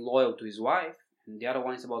about being loyal to his wife, and the other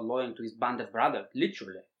one is about loyal to his band of brothers,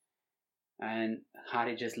 literally. And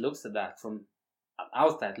Harry just looks at that from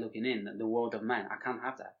outside looking in, the world of man. I can't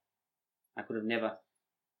have that. I could have never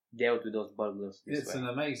dealt with those burglars this way. It's an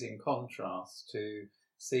amazing contrast to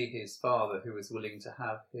see his father, who was willing to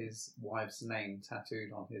have his wife's name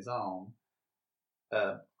tattooed on his arm.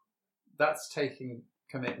 That's taking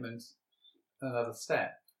commitment another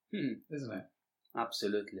step, isn't it?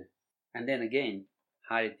 Absolutely. And then again,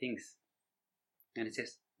 Harry thinks, and he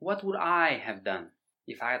says, what would I have done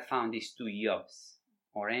if I had found these two Yobs,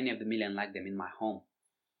 or any of the million like them, in my home?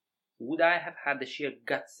 Would I have had the sheer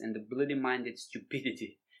guts and the bloody-minded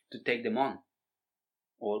stupidity to take them on?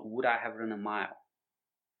 Or would I have run a mile?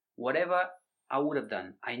 Whatever I would have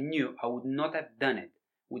done, I knew I would not have done it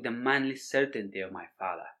with the manly certainty of my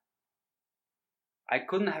father. I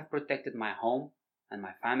couldn't have protected my home and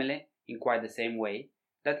my family in quite the same way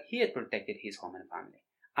that he had protected his home and family.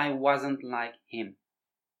 I wasn't like him.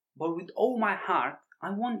 But with all my heart,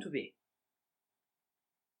 I want to be.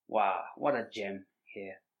 Wow, what a gem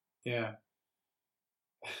here. Yeah.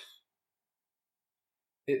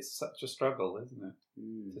 It's such a struggle, isn't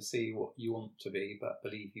it? To see what you want to be, but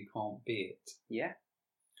believe you can't be it. Yeah.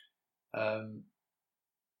 And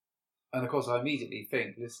of course, I immediately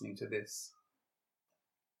think, listening to this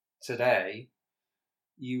today,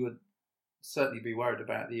 you would certainly be worried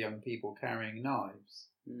about the young people carrying knives.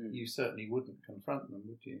 You certainly wouldn't confront them,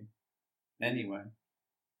 would you? Anyway.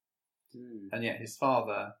 And yet his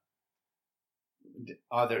father,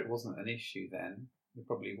 either it wasn't an issue then, it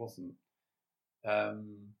probably wasn't, but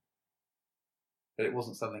it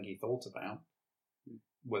wasn't something he thought about,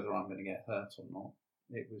 whether I'm going to get hurt or not.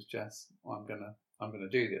 It was just, I'm gonna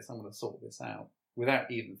do this, I'm gonna sort this out,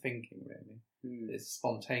 without even thinking, really. It's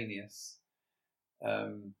spontaneous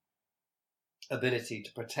ability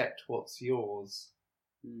to protect what's yours.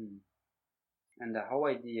 And the whole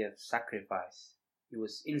idea of sacrifice, it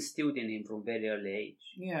was instilled in him from very early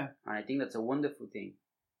age. Yeah. And I think that's a wonderful thing,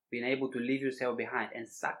 being able to leave yourself behind and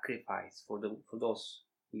sacrifice for those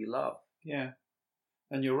you love. Yeah.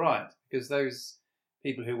 And you're right, because those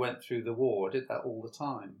people who went through the war did that all the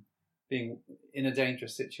time, being in a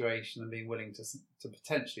dangerous situation and being willing to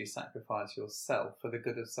potentially sacrifice yourself for the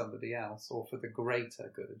good of somebody else or for the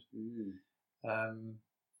greater good,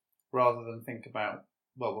 rather than think about,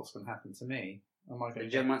 well, what's going to happen to me? The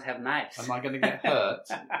Germans have knives. Am I going to get hurt?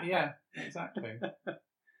 Yeah, exactly.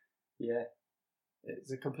 Yeah.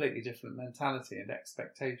 It's a completely different mentality and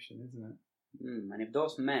expectation, isn't it? And if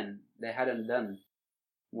those men, they hadn't done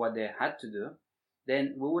what they had to do,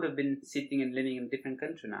 then we would have been sitting and living in a different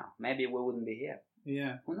country now. Maybe we wouldn't be here.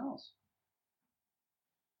 Yeah. Who knows?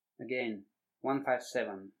 Again,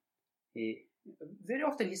 157. Very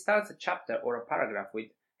often he starts a chapter or a paragraph with,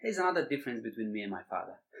 here's another difference between me and my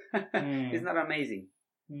father. Isn't that amazing?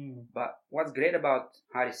 But what's great about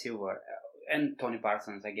Harry Silver and Tony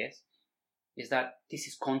Parsons, I guess, is that this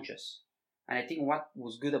is conscious. And I think what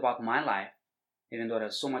was good about my life, even though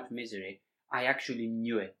there's so much misery, I actually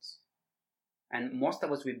knew it. And most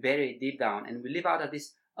of us, we bury it deep down and we live out of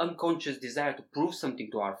this unconscious desire to prove something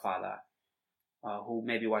to our father, who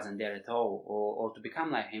maybe wasn't there at all, or to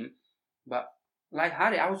become like him. But like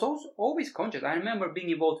Harry, I was also always conscious. I remember being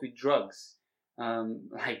involved with drugs,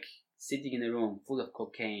 like sitting in a room full of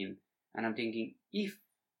cocaine, and I'm thinking, if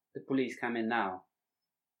the police come in now,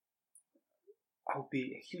 I would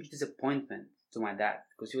be a huge disappointment to my dad,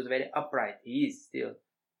 because he was very upright. He is still.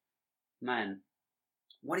 Man,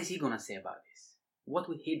 what is he gonna say about this? What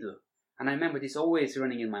would he do? And I remember this always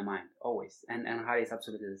running in my mind, always. And Harry is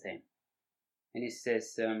absolutely the same. And he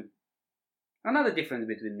says, another difference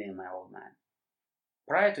between me and my old man.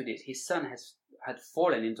 Prior to this, his son had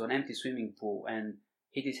fallen into an empty swimming pool and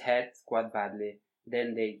hit his head quite badly.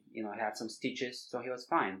 Then they, had some stitches, so he was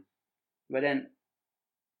fine. But then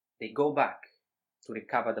they go back to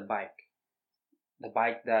recover the bike. The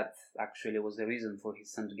bike that actually was the reason for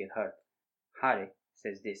his son to get hurt. Harry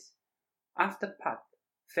says this: after Pat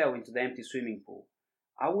fell into the empty swimming pool,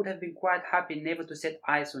 I would have been quite happy never to set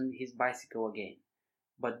eyes on his bicycle again.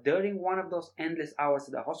 But during one of those endless hours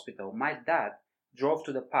at the hospital, my dad drove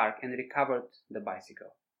to the park and recovered the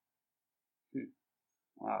bicycle.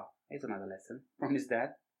 Wow, here's another lesson from his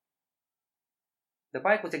dad. The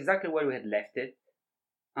bike was exactly where we had left it,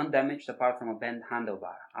 undamaged apart from a bent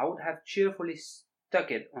handlebar. I would have cheerfully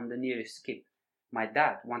stuck it on the nearest skip. My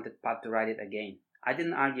dad wanted Pat to ride it again. I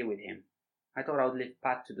didn't argue with him. I thought I would leave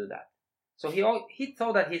Pat to do that. So he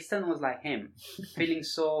thought that his son was like him, feeling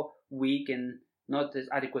so weak and not as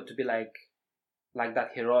adequate to be like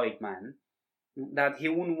that heroic man, that he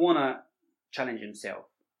wouldn't want to challenge himself.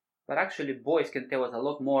 But actually, boys can tell us a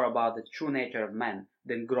lot more about the true nature of man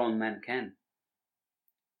than grown men can.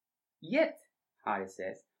 Yet, Harry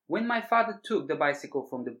says, when my father took the bicycle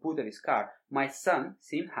from the boot of his car, my son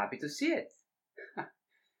seemed happy to see it.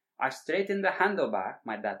 I straightened the handlebar,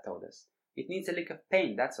 my dad told us. It needs a lick of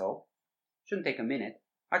paint, that's all. Shouldn't take a minute.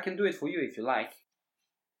 I can do it for you if you like.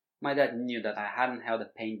 My dad knew that I hadn't held a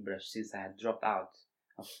paintbrush since I had dropped out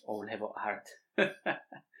of O-level art.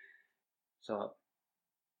 So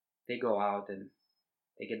they go out and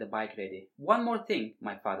they get the bike ready. One more thing,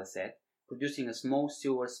 my father said, producing a small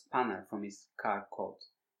silver spanner from his car coat.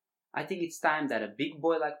 I think it's time that a big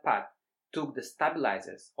boy like Pat took the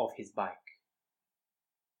stabilizers off his bike.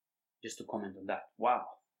 Just to comment on that. Wow.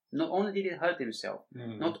 Not only did it hurt himself,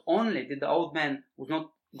 not only did the old man was not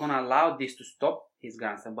going to allow this to stop his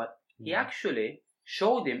grandson, but he actually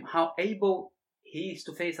showed him how able he is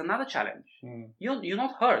to face another challenge. You're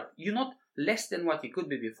not hurt. You're not less than what you could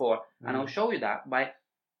be before. And I'll show you that by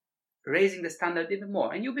raising the standard even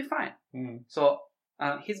more, and you'll be fine. So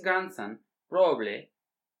his grandson probably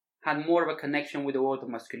had more of a connection with the world of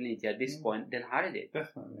masculinity at this point than Harry did.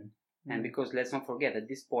 Definitely. And because let's not forget, at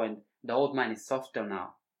this point, the old man is softer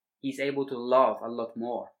now. He's able to love a lot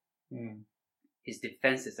more. His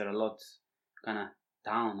defenses are a lot kind of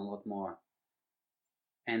down a lot more.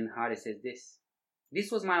 And Harry says this: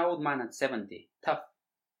 this was my old man at 70, tough,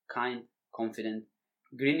 kind, confident,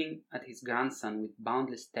 grinning at his grandson with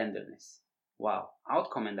boundless tenderness. Wow, I would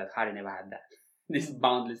comment that Harry never had that. This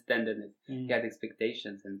boundless tenderness. He had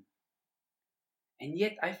expectations, and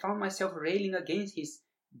yet I found myself railing against his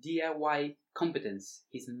DIY competence,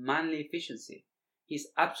 his manly efficiency, his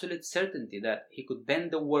absolute certainty that he could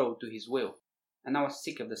bend the world to his will. And I was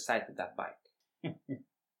sick of the sight of that bike.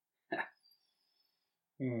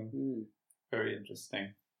 Very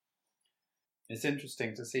interesting. It's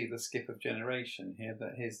interesting to see the skip of generation here,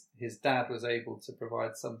 that his dad was able to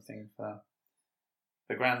provide something for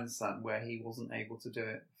the grandson where he wasn't able to do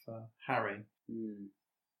it for Harry.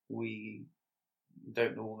 We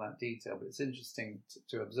don't know all that detail, but it's interesting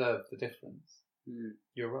to observe the difference.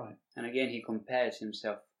 You're right. And again, he compares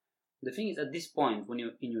himself. The thing is, at this point, when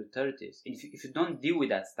you're in your 30s, if you don't deal with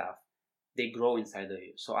that stuff, they grow inside of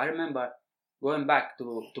you. So I remember going back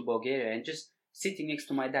to Bulgaria and just sitting next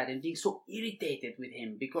to my dad and being so irritated with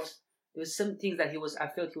him because there was some things that I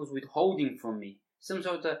felt he was withholding from me. Some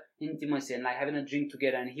sort of intimacy and like having a drink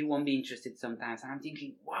together, and he won't be interested sometimes. And I'm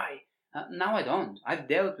thinking, why? Now I don't. I've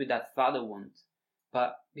dealt with that father wound.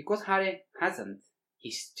 But because Harry hasn't,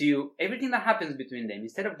 he's still, everything that happens between them,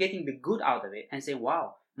 instead of getting the good out of it and saying,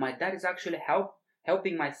 wow, my dad is actually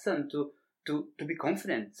helping my son to be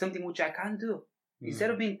confident, something which I can't do.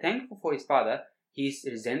 Instead of being thankful for his father, he's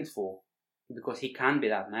resentful because he can't be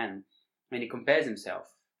that man. And he compares himself.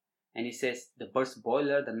 And he says, the burst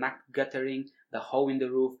boiler, the knocked guttering, the hole in the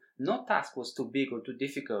roof, no task was too big or too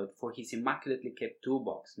difficult for his immaculately kept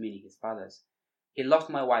toolbox, meaning his father's. He lost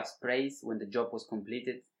my wife's praise when the job was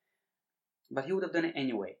completed, but he would have done it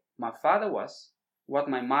anyway. My father was what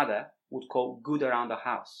my mother would call good around the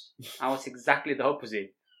house. I was exactly the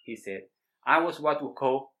opposite, he said. I was what we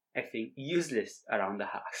call effing useless around the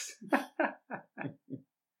house.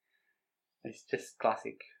 It's just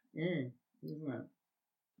classic. Isn't it?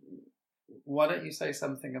 Why don't you say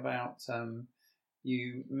something about,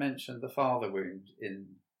 you mentioned the father wound in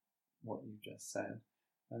what you just said,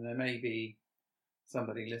 and there may be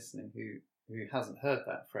somebody listening who hasn't heard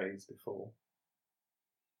that phrase before.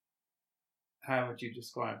 How would you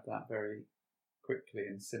describe that very quickly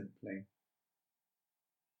and simply?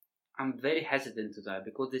 I'm very hesitant to that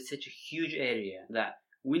because it's such a huge area that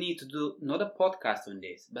we need to do not a podcast on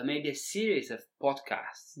this, but maybe a series of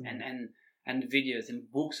podcasts and videos and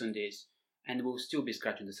books on this, and we'll still be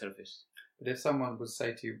scratching the surface. But if someone would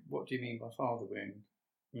say to you, what do you mean by father wound?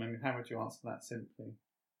 I mean, how would you answer that simply?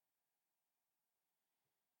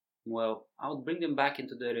 Well, I would bring them back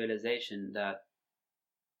into the realization that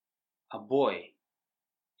a boy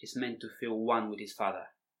is meant to feel one with his father.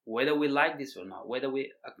 Whether we like this or not, whether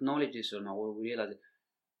we acknowledge this or not, or we realize it,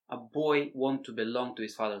 a boy wants to belong to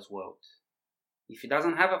his father's world. If he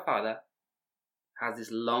doesn't have a father, has this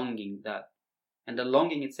longing and the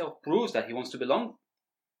longing itself proves that he wants to belong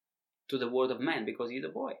to the world of man because he's a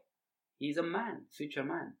boy. He's a man, future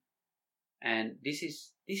man. And this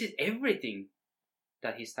is everything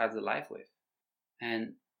that he starts the life with.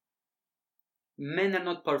 And men are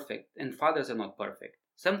not perfect and fathers are not perfect.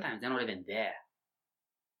 Sometimes they're not even there.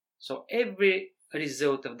 So every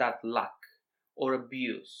result of that lack or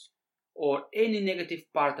abuse or any negative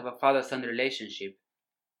part of a father-son relationship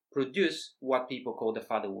produce what people call the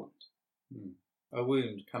father wound. A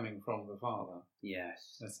wound coming from the father.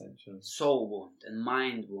 Yes. Essentially. Soul wound and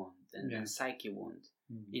mind wound and psyche wound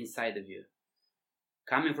inside of you.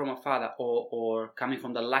 Coming from a father or coming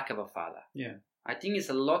from the lack of a father. Yeah. I think it's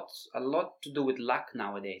a lot to do with luck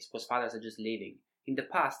nowadays because fathers are just leaving. In the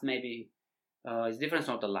past, maybe it's different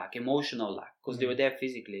sort of lack, emotional lack, because they were there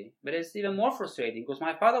physically. But it's even more frustrating because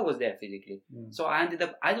my father was there physically. So I ended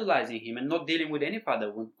up idolizing him and not dealing with any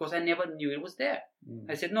father wound because I never knew it was there.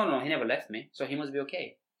 I said, no, he never left me, so he must be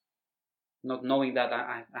okay. Not knowing that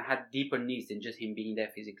I had deeper needs than just him being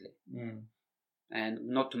there physically. And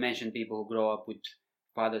not to mention people who grow up with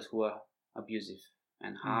fathers who are abusive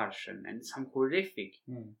and harsh and some horrific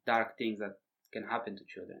dark things that can happen to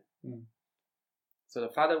children. So the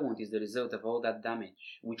father wound is the result of all that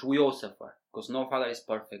damage, which we all suffer, because no father is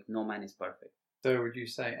perfect, no man is perfect. So would you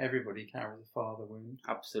say everybody carries a father wound?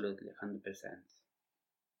 Absolutely, 100%.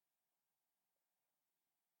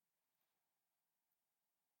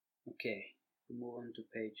 Okay, we move on to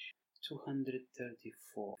page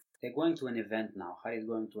 234. They're going to an event now. Harry is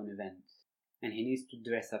going to an event, and he needs to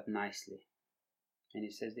dress up nicely. And he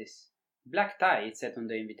says this, black tie, it said on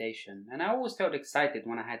the invitation, and I always felt excited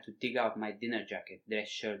when I had to dig out my dinner jacket, dress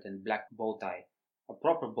shirt and black bow tie. A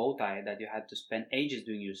proper bow tie that you had to spend ages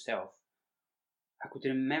doing yourself. I could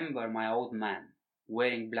remember my old man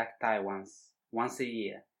wearing black tie once a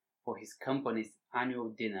year for his company's annual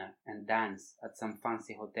dinner and dance at some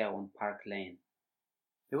fancy hotel on Park Lane.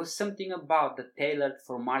 There was something about the tailored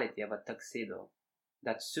formality of a tuxedo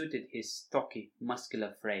that suited his stocky,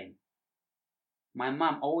 muscular frame. My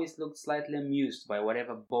mum always looked slightly amused by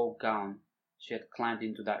whatever ball gown she had climbed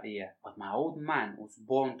into that year, but my old man was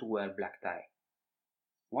born to wear black tie.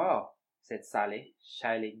 "Well," said Sally,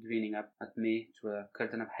 shyly grinning up at me through a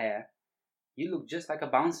curtain of hair, "you look just like a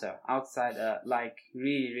bouncer outside a,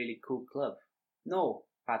 really cool club." "No,"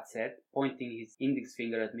 Pat said, pointing his index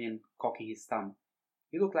finger at me and cocking his thumb.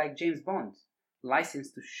 "You look like James Bond,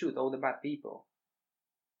 licensed to shoot all the bad people."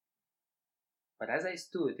 But as I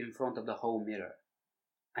stood in front of the hall mirror,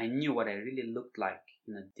 I knew what I really looked like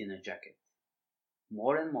in a dinner jacket.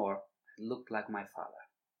 More and more, I looked like my father.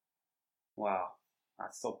 Wow,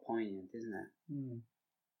 that's so poignant, isn't it? Mm.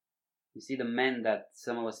 You see, the men that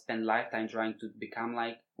some of us spend lifetime trying to become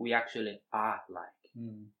like, we actually are like.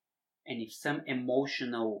 Mm. And if some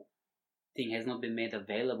emotional thing has not been made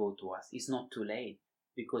available to us, it's not too late.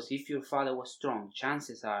 Because if your father was strong,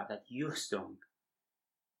 chances are that you're strong.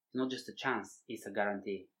 It's not just a chance, it's a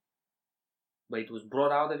guarantee. But it was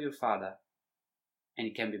brought out of your father, and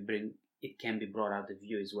it can be brought out of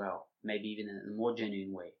you as well, maybe even in a more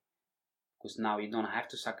genuine way. Because now you don't have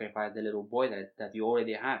to sacrifice the little boy that you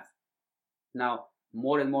already have. Now,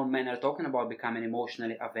 more and more men are talking about becoming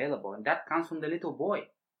emotionally available, and that comes from the little boy.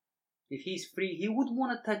 If he's free, he would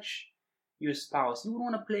want to touch your spouse, you would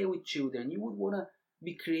want to play with children, you would want to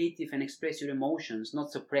be creative and express your emotions,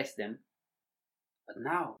 not suppress them. But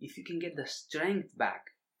now, if you can get the strength back,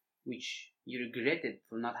 which you regretted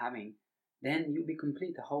for not having, then you'll be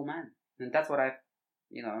complete, a whole man. And that's what I've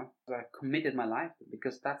committed my life to,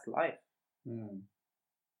 because that's life. Mm.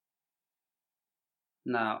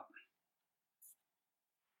 Now,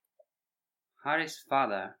 Harry's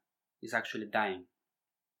father is actually dying.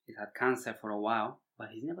 He's had cancer for a while, but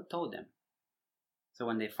he's never told them. So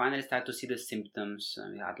when they finally start to see the symptoms,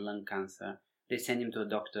 he had lung cancer, they send him to a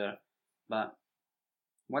doctor. But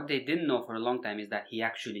what they didn't know for a long time is that he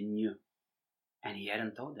actually knew, and he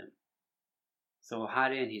hadn't told them. So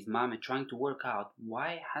Harry and his mom are trying to work out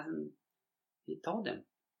why hasn't he told them.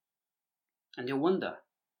 And they wonder.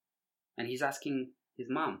 And he's asking his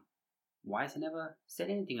mom, why has he never said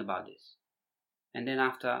anything about this? And then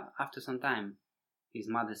after some time, his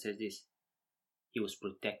mother says this: "He was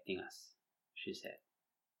protecting us," she said.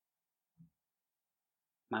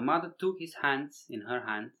 My mother took his hands in her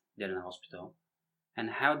hand, there in the hospital, and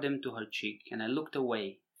held them to her cheek, and I looked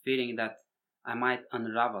away, fearing that I might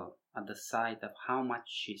unravel at the sight of how much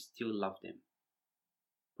she still loved him.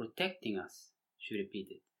 "Protecting us," she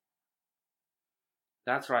repeated.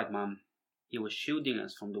 "That's right, Mom. He was shielding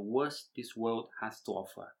us from the worst this world has to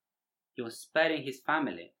offer. He was sparing his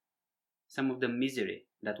family some of the misery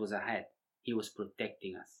that was ahead. He was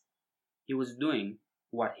protecting us. He was doing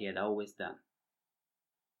what he had always done."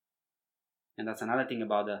 And that's another thing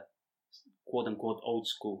about the quote-unquote old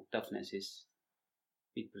school toughness, is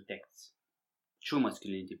it protects. True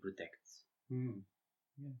masculinity protects. Mm.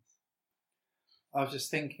 Yes. I was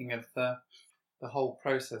just thinking of the whole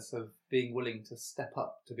process of being willing to step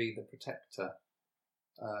up to be the protector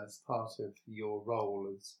as part of your role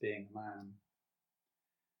as being a man,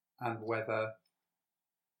 and whether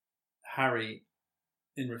Harry,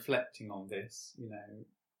 in reflecting on this,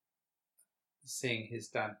 seeing his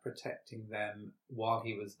dad protecting them while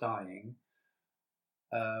he was dying,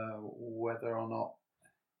 whether or not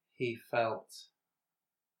he felt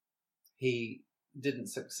he didn't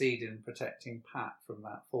succeed in protecting Pat from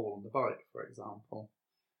that fall on the bike, for example,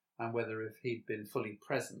 and whether if he'd been fully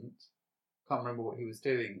present, can't remember what he was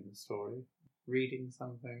doing in the story, reading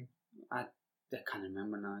something. I can't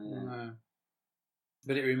remember now. Yeah. No.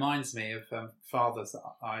 But it reminds me of fathers that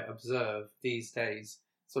I observe these days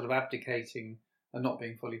sort of abdicating and not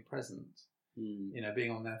being fully present,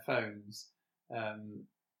 being on their phones,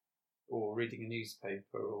 or reading a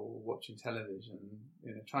newspaper or watching television,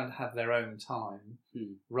 trying to have their own time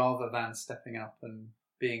rather than stepping up and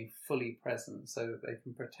being fully present so that they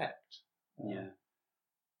can protect.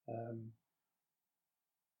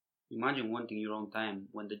 Imagine wanting your own time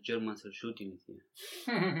when the Germans are shooting at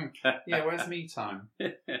you. Yeah, where's me time?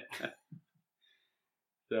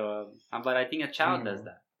 So, but I think a child does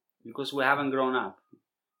that because we haven't grown up.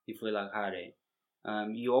 If we're like Harry,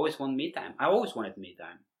 you always want me time. I always wanted me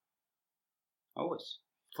time. Always.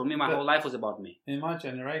 For me, my whole life was about me. In my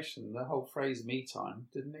generation, the whole phrase "me time"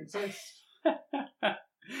 didn't exist.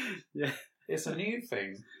 Yeah, it's a new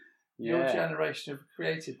thing. Yeah. Your generation have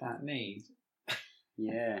created that need.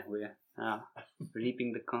 Yeah, we're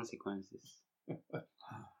reaping the consequences.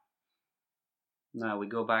 Now we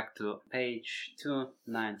go back to page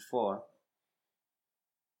 294.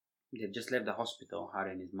 They've just left the hospital,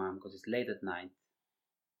 Harry and his mom, because it's late at night.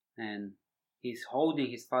 And he's holding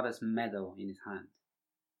his father's medal in his hand.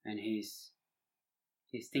 And he's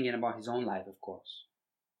thinking about his own life, of course.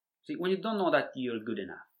 See, when you don't know that you're good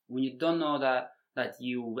enough, when you don't know that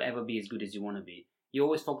you will ever be as good as you want to be, you're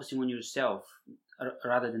always focusing on yourself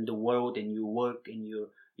rather than the world and your work and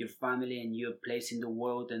your family and your place in the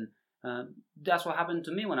world. And that's what happened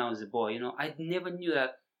to me when I was a boy. I never knew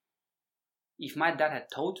that if my dad had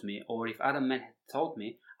told me, or if other men had told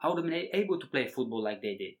me, I would have been able to play football like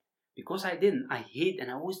they did. Because I didn't, I hid,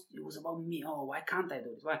 and it was about me. Oh, why can't I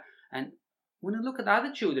do this? Why? And when you look at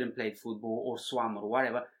other children played football or swam or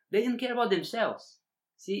whatever, they didn't care about themselves.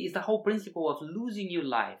 See, it's the whole principle of losing your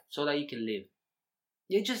life so that you can live.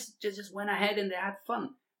 They just went ahead and they had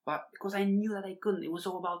fun. But because I knew that I couldn't, it was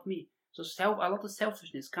all about me. So a lot of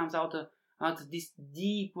selfishness comes out of this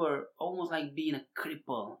deeper, almost like being a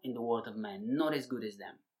cripple in the world of men, not as good as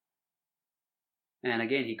them. And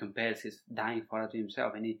again, he compares his dying father to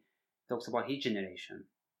himself, and he talks about his generation.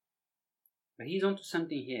 But he's onto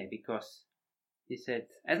something here, because he said,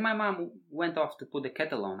 as my mom went off to put the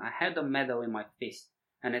kettle on, I held a medal in my fist,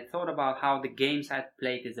 and I thought about how the games I'd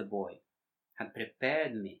played as a boy had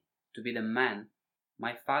prepared me to be the man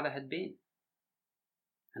my father had been.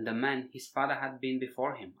 And the man his father had been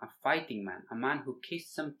before him, a fighting man, a man who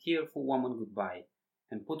kissed some tearful woman goodbye,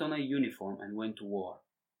 and put on a uniform and went to war.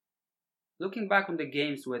 Looking back on the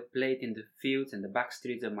games we had played in the fields and the back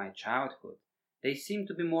streets of my childhood, they seemed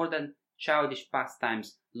to be more than childish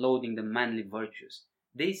pastimes loading the manly virtues.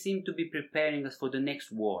 They seemed to be preparing us for the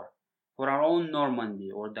next war, for our own Normandy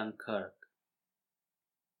or Dunkirk.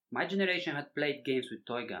 My generation had played games with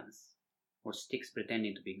toy guns, or sticks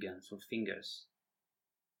pretending to be guns, or fingers.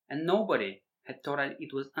 And nobody had thought that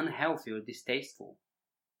it was unhealthy or distasteful.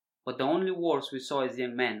 But the only wars we saw as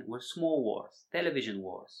young men were small wars, television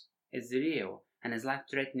wars, as real and as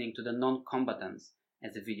life-threatening to the non-combatants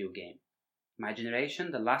as a video game. My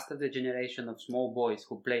generation, the last of the generation of small boys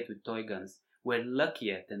who played with toy guns, were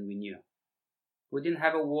luckier than we knew. We didn't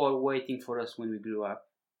have a war waiting for us when we grew up.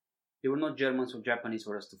 There were no Germans or Japanese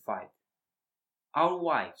for us to fight. Our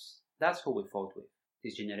wives, that's who we fought with,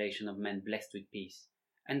 this generation of men blessed with peace.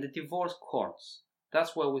 And the divorce courts,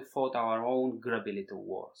 that's where we fought our own grubby little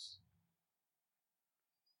wars.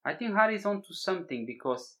 I think Harry's onto something,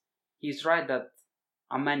 because he's right that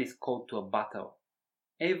a man is called to a battle.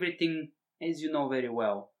 Everything, as you know very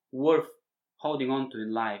well, worth holding on to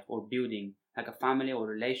in life or building, like a family or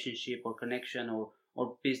relationship or connection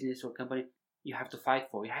or business or company, you have to fight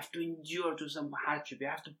for. You have to endure to some hardship. You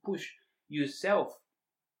have to push yourself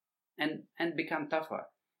and become tougher.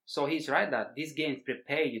 So he's right that these games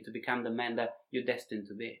prepare you to become the man that you're destined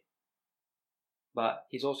to be. But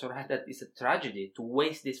he's also right that it's a tragedy to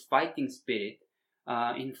waste this fighting spirit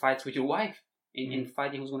in fights with your wife, in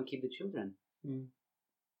fighting who's going to keep the children. Mm.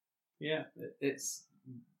 Yeah, it's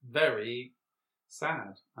very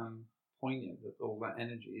sad and poignant that all that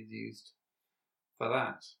energy is used for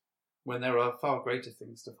that, when there are far greater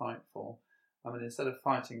things to fight for. I mean, instead of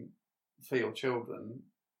fighting for your children,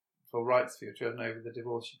 for rights for your children over the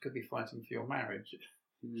divorce, you could be fighting for your marriage.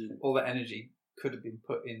 All that energy could have been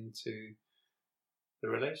put into the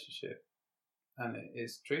relationship. And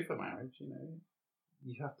it's true for marriage,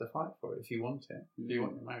 you have to fight for it if you want it. If you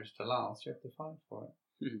want your marriage to last, you have to fight for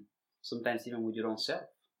it. Sometimes even with your own self.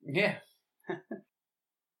 Yeah.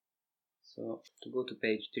 So to go to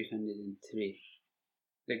page 303,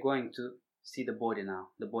 they're going to see the body now,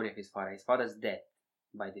 the body of his father. His father's dead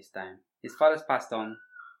by this time. His father's passed on.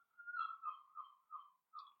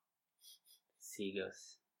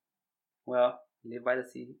 Seagulls. Well, live by the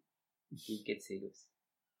sea, you get seagulls.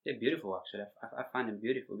 They're beautiful, actually. I find them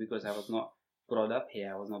beautiful because I was not brought up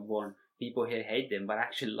here. I was not born. People here hate them, but I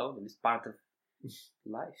actually love them. It's part of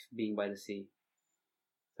life, being by the sea.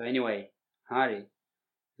 So anyway, Harry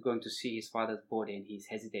is going to see his father's body and he's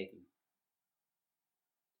hesitating.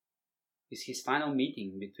 It's his final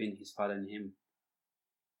meeting between his father and him.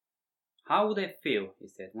 How would I feel, he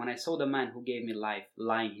said, when I saw the man who gave me life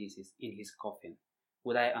lying in his coffin?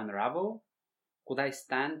 Would I unravel? Could I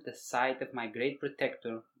stand the sight of my great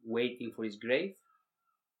protector waiting for his grave?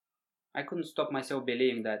 I couldn't stop myself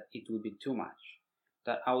believing that it would be too much,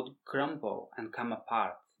 that I would crumple and come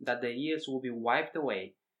apart, that the years would be wiped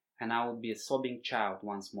away and I would be a sobbing child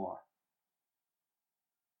once more.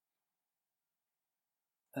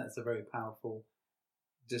 That's a very powerful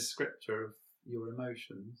descriptor of your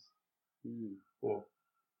emotions, or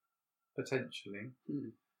potentially.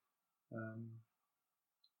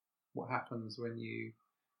 What happens when you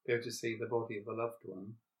go to see the body of a loved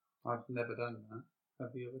one. I've never done that.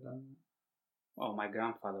 Have you ever done that? Oh, my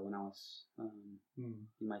grandfather when I was in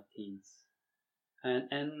my teens,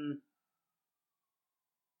 and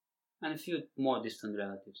a few more distant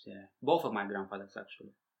relatives. Yeah, both of my grandfathers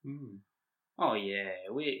actually. Oh yeah,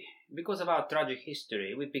 because of our tragic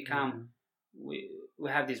history, we become we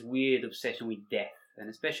have this weird obsession with death, and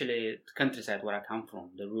especially the countryside where I come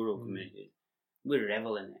from, the rural community. We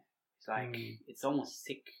revel in it. It's like it's almost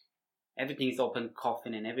sick. Everything is open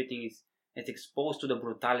coffin, and everything is exposed to the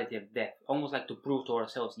brutality of death, almost like to prove to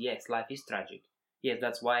ourselves, yes, life is tragic. Yes,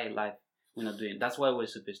 that's why we're not doing. That's why we're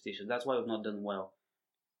superstitious. That's why we've not done well.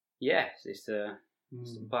 Yes,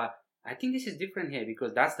 but I think this is different here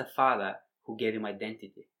because that's the father who gave him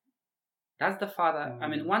identity. That's the father. I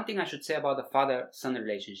mean, one thing I should say about the father-son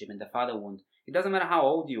relationship and the father wound, it doesn't matter how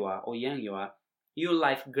old you are or young you are, your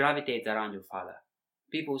life gravitates around your father.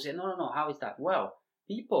 People say, no, how is that? Well,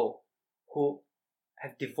 people who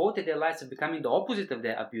have devoted their lives to becoming the opposite of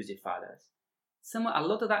their abusive fathers, a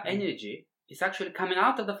lot of that energy is actually coming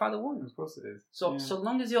out of the father wound. Of course it is. So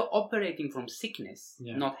long as you're operating from sickness,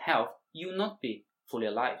 not health, you'll not be fully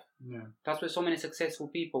alive. Yeah. That's why so many successful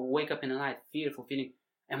people wake up in the night fearful, feeling,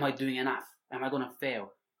 am I doing enough? Am I going to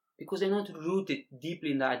fail? Because they're not rooted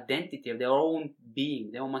deeply in the identity of their own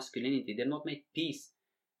being, their own masculinity. They've not made peace.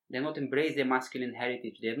 They've not embraced their masculine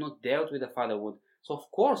heritage. They've not dealt with the fatherhood. So of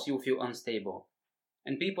course you feel unstable.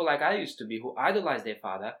 And people like I used to be, who idolize their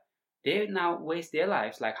father, they now waste their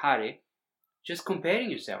lives, like Harry, just comparing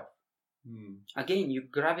yourself. Again, you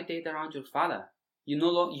gravitate around your father.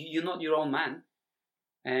 You're not your own man.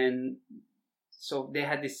 And so they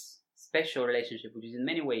had this special relationship, which is in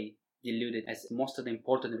many ways diluted as most of the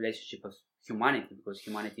important relationship of humanity, because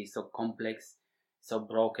humanity is so complex, so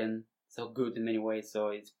broken, so good in many ways, so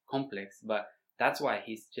it's complex. But that's why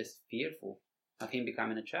he's just fearful of him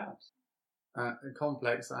becoming a child.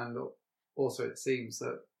 Complex, and also it seems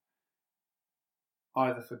that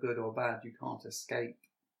either for good or bad, you can't escape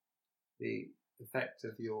the effect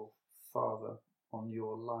of your father on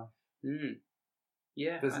your life.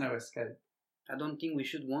 Yeah, there's no escape. I don't think we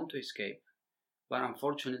should want to escape, but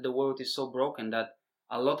unfortunately, the world is so broken that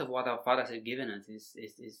a lot of what our fathers have given us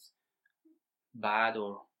is bad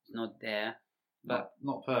or not there. But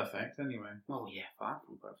not perfect, anyway. Oh yeah, far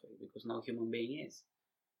from perfect, because no human being is.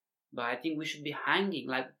 But I think we should be hanging,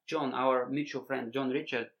 like John, our mutual friend, John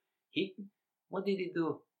Richard. What did he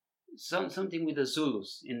do? Something with the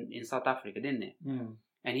Zulus in South Africa, didn't he?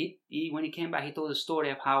 And he when he came back, he told the story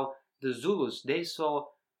of how the Zulus, they saw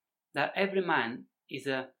that every man is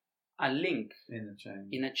a link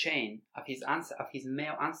in a chain of his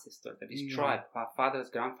male ancestors, of his tribe, our fathers,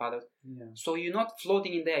 grandfathers. So you're not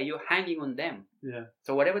floating in there, you're hanging on them.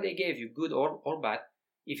 So whatever they gave you, good or bad,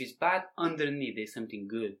 if it's bad, underneath there's something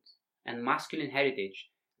good. And masculine heritage,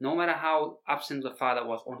 no matter how absent the father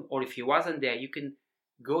was, or if he wasn't there, you can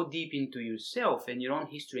go deep into yourself and your own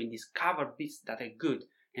history and discover bits that are good,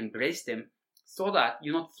 embrace them, so that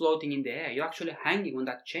you're not floating in the air, you're actually hanging on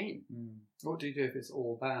that chain. What do you do if it's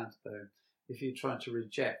all bad, though? If you try to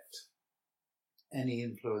reject any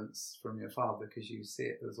influence from your father because you see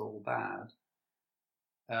it as all bad,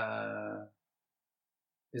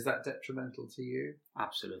 is that detrimental to you?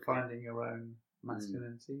 Absolutely. Finding your own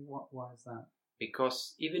masculinity? Why is that?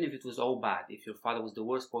 Because even if it was all bad, if your father was the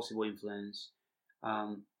worst possible influence,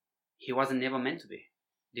 he wasn't never meant to be.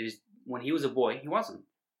 When he was a boy, he wasn't.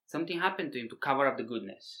 Something happened to him to cover up the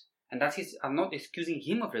goodness. And I'm not excusing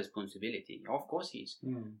him of responsibility. Of course he is.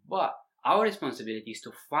 But our responsibility is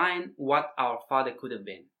to find what our father could have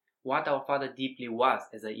been, what our father deeply was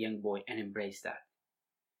as a young boy, and embrace that.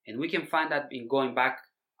 And we can find that in going back,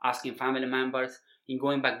 asking family members, in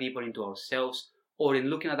going back deeper into ourselves, or in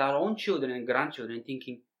looking at our own children and grandchildren and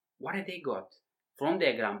thinking, what have they got from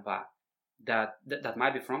their grandpa that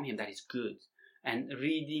might be from him that is good? And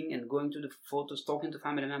reading and going to the photos, talking to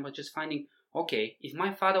family members, just finding, okay, if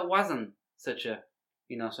my father wasn't such a,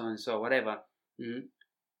 so-and-so, whatever,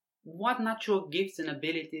 what natural gifts and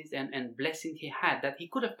abilities and blessings he had that he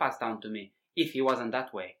could have passed down to me if he wasn't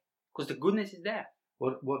that way? Because the goodness is there.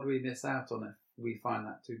 What do we miss out on if we find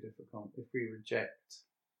that too difficult, if we reject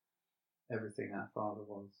everything our father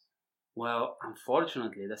was? Well,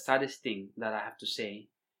 unfortunately, the saddest thing that I have to say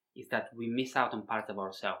is that we miss out on parts of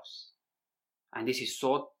ourselves. And this is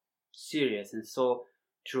so serious and so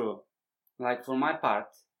true. Like for my part,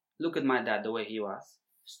 look at my dad, the way he was.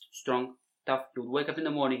 Strong, tough. He would wake up in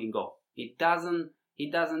the morning and go. He doesn't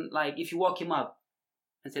like, if you woke him up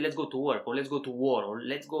and say, let's go to work, or let's go to war, or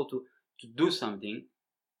let's go to do something,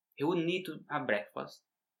 he wouldn't need to have breakfast.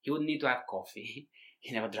 He wouldn't need to have coffee.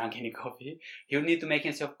 He never drank any coffee. He would need to make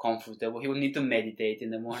himself comfortable. He would need to meditate in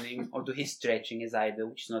the morning or do his stretching as I do,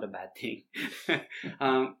 which is not a bad thing.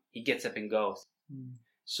 He gets up and goes.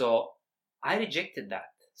 So I rejected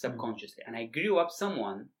that subconsciously. And I grew up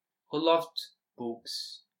someone who loved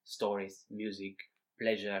books, stories, music,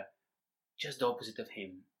 pleasure, just the opposite of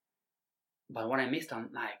him. But when I missed, I'm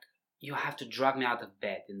like, you have to drag me out of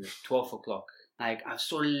bed in the 12 o'clock. Like, I'm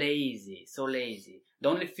so lazy. The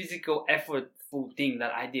only physical effortful thing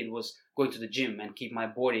that I did was going to the gym and keep my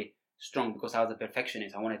body strong because I was a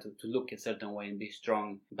perfectionist. I wanted to look a certain way and be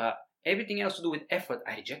strong. But everything else to do with effort,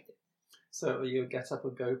 I rejected. So are you a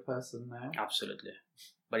get-up-and-go person now? Absolutely.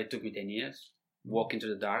 But it took me 10 years, walk into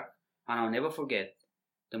the dark. And I'll never forget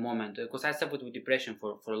the moment, because I suffered with depression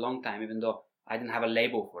for a long time, even though I didn't have a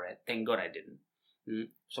label for it. Thank God I didn't.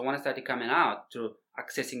 So when I started coming out through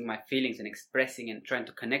accessing my feelings and expressing and trying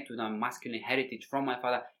to connect with my masculine heritage from my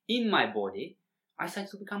father in my body, I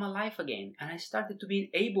started to become alive again. And I started to be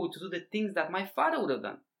able to do the things that my father would have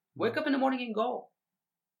done. Wake up in the morning and go.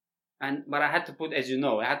 But I had to put, as you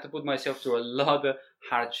know, I had to put myself through a lot of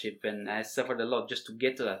hardship, and I suffered a lot just to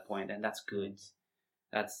get to that point, and that's good.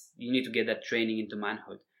 You need to get that training into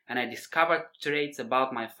manhood. And I discovered traits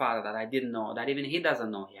about my father that I didn't know, that even he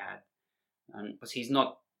doesn't know he had. Because he's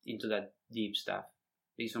not into that deep stuff.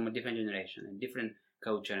 He's from a different generation, a different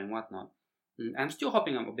culture and whatnot. I'm still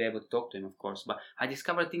hoping I'll be able to talk to him, of course, but I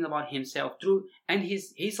discovered things about himself through, and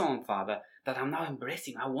his own father, that I'm now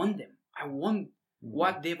embracing. I want them. I want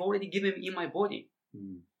what they've already given me in my body.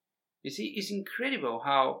 You see, it's incredible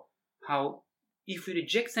how if we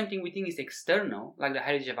reject something we think is external, like the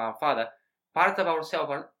heritage of our father, parts of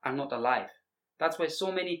ourselves are not alive. That's why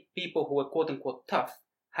so many people who are quote-unquote tough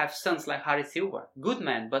have sons like Harry Silver. Good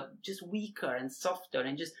man, but just weaker and softer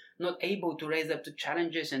and just not able to raise up to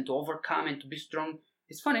challenges and to overcome and to be strong.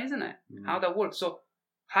 It's funny, isn't it? How that works. So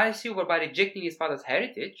Harry Silver, by rejecting his father's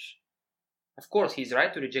heritage, of course, he's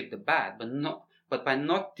right to reject the bad, but by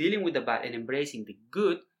not dealing with the bad and embracing the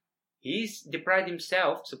good, he's deprived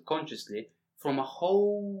himself subconsciously from a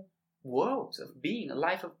whole world of being, a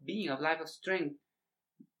life of strength,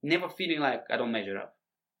 never feeling like I don't measure up.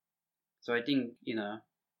 So I think,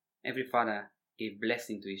 every father gave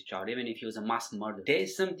blessing to his child, even if he was a mass murderer. There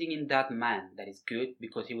is something in that man that is good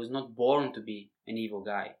because he was not born to be an evil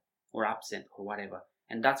guy or absent or whatever.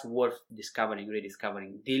 And that's worth discovering,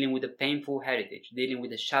 rediscovering, dealing with the painful heritage, dealing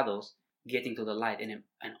with the shadows, getting to the light and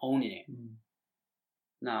owning it.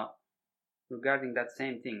 Now, regarding that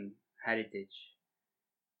same thing, heritage,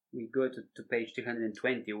 we go to page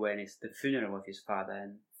 320 when it's the funeral of his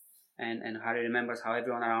father, and Harry remembers how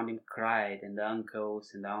everyone around him cried, and the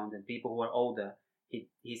uncles and the aunts and people who were older.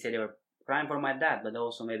 He said they were crying for my dad, but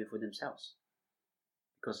also maybe for themselves,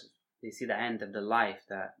 because they see the end of the life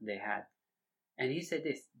that they had. And he said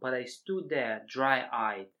this, but I stood there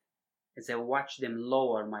dry-eyed as I watched them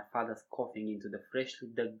lower my father's coffin into the freshly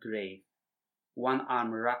dug grave, one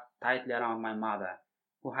arm wrapped tightly around my mother,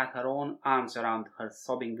 who had her own arms around her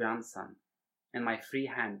sobbing grandson, and my free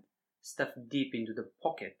hand stuffed deep into the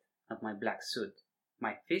pocket of my black suit,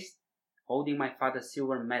 my fist holding my father's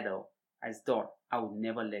silver medal as though I would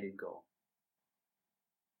never let it go.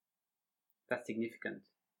 That's significant.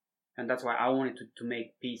 And that's why I wanted to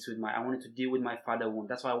make peace with I wanted to deal with my father wound.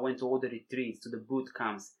 That's why I went to all the retreats, to the boot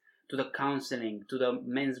camps, to the counseling, to the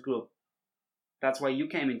men's group. That's why you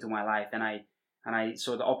came into my life, and I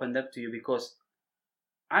sort of opened up to you, because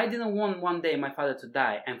I didn't want one day my father to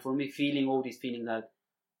die, and for me feeling all these feelings like,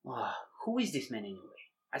 who is this man anyway?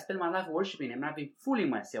 I spent my life worshipping him, and I've been fooling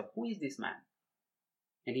myself. Who is this man?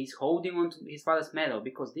 And he's holding on to his father's medal,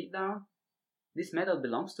 because deep down, this medal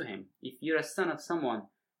belongs to him. If you're a son of someone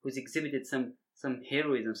who's exhibited some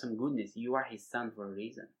heroism, some goodness, you are his son for a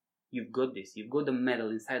reason. You've got this. You've got the medal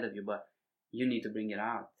inside of you, but you need to bring it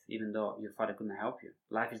out, even though your father couldn't help you.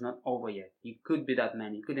 Life is not over yet. You could be that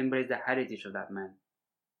man. You could embrace the heritage of that man.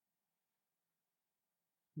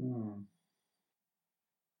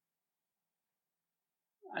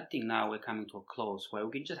 I think now we're coming to a close where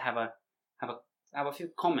we can just have a few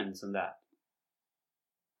comments on that.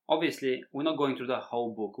 Obviously, we're not going through the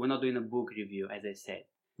whole book. We're not doing a book review, as I said.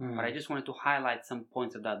 But I just wanted to highlight some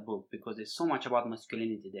points of that book, because there's so much about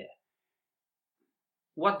masculinity there.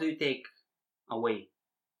 What do you take away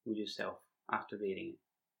with yourself after reading it?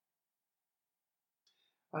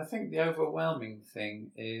 I think the overwhelming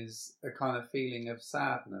thing is a kind of feeling of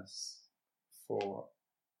sadness for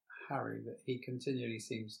Harry, that he continually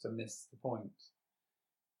seems to miss the point.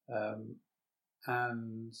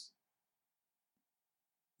 And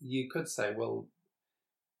you could say, well,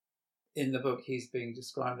 in the book, he's being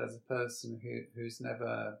described as a person who's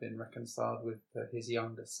never been reconciled with his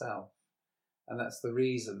younger self. And that's the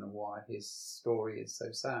reason why his story is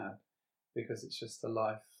so sad, because it's just a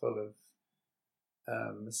life full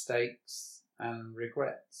of mistakes and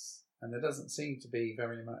regrets. And there doesn't seem to be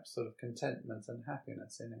very much sort of contentment and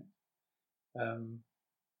happiness in it. And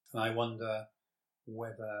I wonder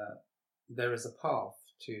whether there is a path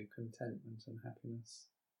to contentment and happiness.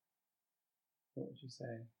 What would you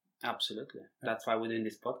say? Absolutely. That's why we're doing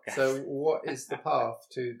this podcast. So what is the path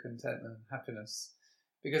to contentment and happiness?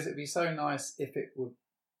 Because it'd be so nice if it were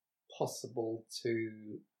possible to,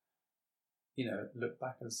 look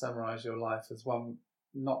back and summarise your life as one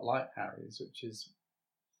not like Harry's, which is,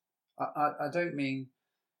 I don't mean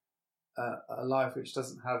a life which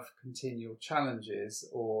doesn't have continual challenges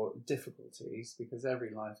or difficulties, because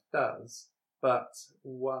every life does, but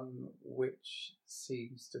one which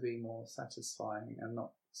seems to be more satisfying and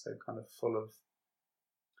not so kind of full of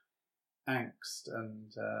angst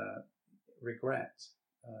and regret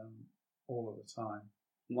all of the time.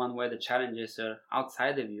 One where the challenges are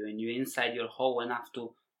outside of you and you're inside your hole and have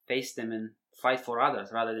to face them and fight for others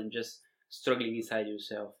rather than just struggling inside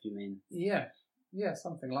yourself, you mean? Yeah,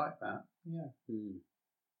 something like that, yeah.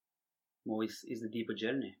 Well, it's the deeper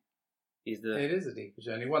journey. It is a deeper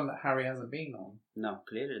journey, one that Harry hasn't been on. No,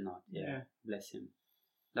 clearly not. Yeah. Bless him.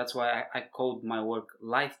 That's why I called my work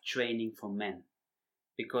Life Training for Men,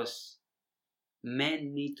 because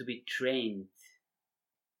men need to be trained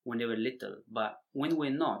when they were little, but when we're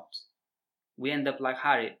not, we end up like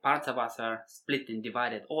Harry. Parts of us are split and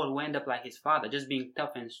divided, or we end up like his father, just being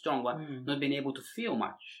tough and strong, but not being able to feel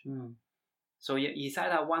much. So it's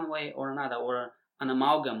either one way or another, or an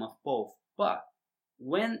amalgam of both. But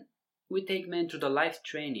when we take men through the life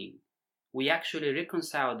training, we actually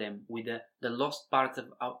reconcile them with the lost parts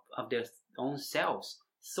of their own selves,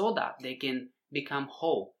 so that they can become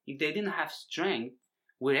whole. If they didn't have strength,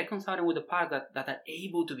 we reconcile them with the parts that are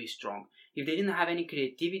able to be strong. If they didn't have any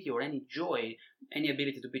creativity or any joy, any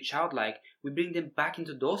ability to be childlike, we bring them back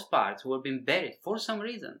into those parts who have been buried for some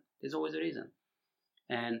reason. There's always a reason.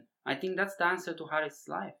 And I think that's the answer to Harry's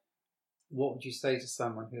life. What would you say to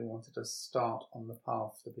someone who wanted to start on the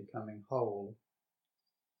path to becoming whole?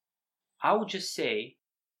 I would just say,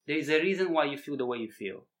 there is a reason why you feel the way you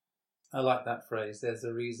feel. I like that phrase. There's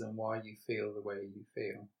a reason why you feel the way you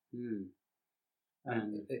feel.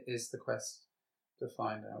 And it is the quest to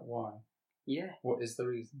find out why. Yeah. What is the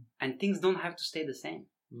reason? And things don't have to stay the same.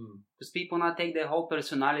 Because people now take their whole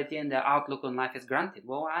personality and their outlook on life as granted.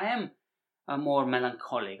 Well, I am a more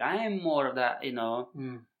melancholic. I am more of that, No,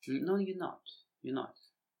 you're not. You're not.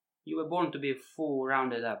 You were born to be a full,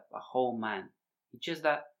 rounded up, a whole man. It's just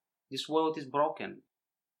that this world is broken.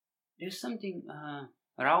 There's something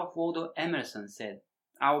Ralph Waldo Emerson said.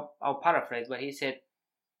 I'll paraphrase, but he said,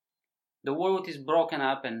 the world is broken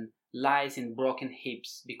up and lies in broken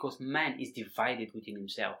heaps because man is divided within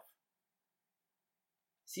himself.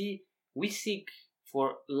 See, we seek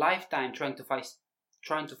for lifetime trying to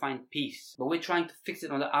find peace, but we're trying to fix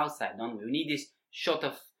it on the outside, don't we? We need this shot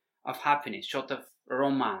of happiness, shot of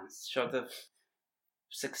romance, shot of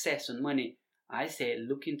success and money. I say,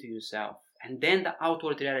 look into yourself, and then the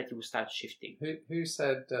outward reality will start shifting. Who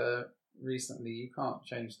said recently, you can't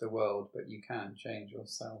change the world, but you can change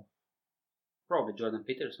yourself? Probably Jordan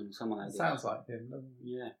Peterson, someone like that. Sounds like him, doesn't it?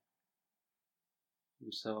 Yeah.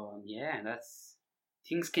 So, that's...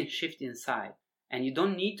 Things can shift inside. And you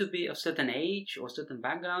don't need to be of certain age or certain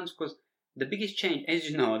backgrounds, because the biggest change, as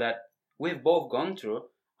you know, that we've both gone through,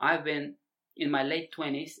 I've been in my late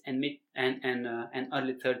 20s and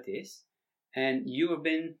early 30s. And you have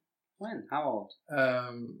been, when? How old?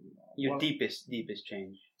 Your deepest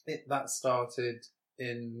change. That started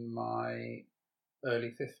in my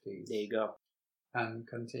early 50s. There you go. And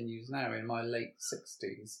continues now in my late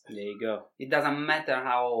 60s. There you go. It doesn't matter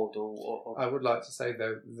how old or... I would like to say,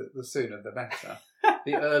 though, the sooner the better.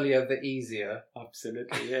 The earlier the easier.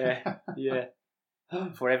 Absolutely, yeah. Yeah.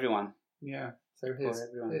 For everyone. Yeah. So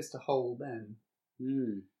here's to whole then.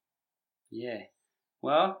 Yeah.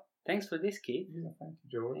 Well, thanks for this, Keith. Yeah, thank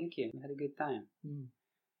you, George. Thank you. We had a good time.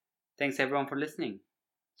 Thanks, everyone, for listening.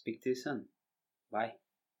 Speak to you soon. Bye.